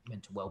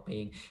mental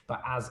well-being.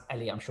 But as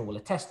Ellie, I'm sure, will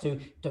attest to,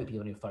 don't be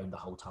on your phone the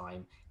whole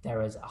time.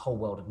 There is a whole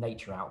world of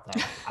nature out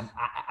there,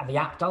 and the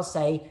app does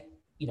say,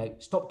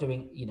 stop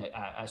doing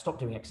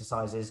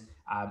exercises,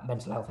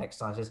 mental health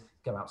exercises,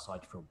 go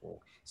outside for a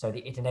walk. So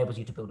it enables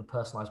you to build a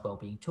personalized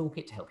wellbeing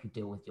toolkit to help you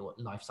deal with your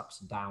life's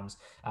ups and downs.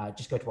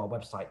 Just go to our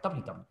website,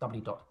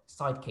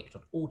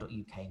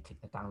 www.sidekick.org.uk, and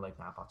click the download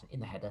now button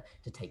in the header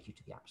to take you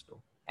to the App Store.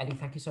 Ellie,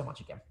 thank you so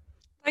much again.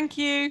 Thank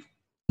you.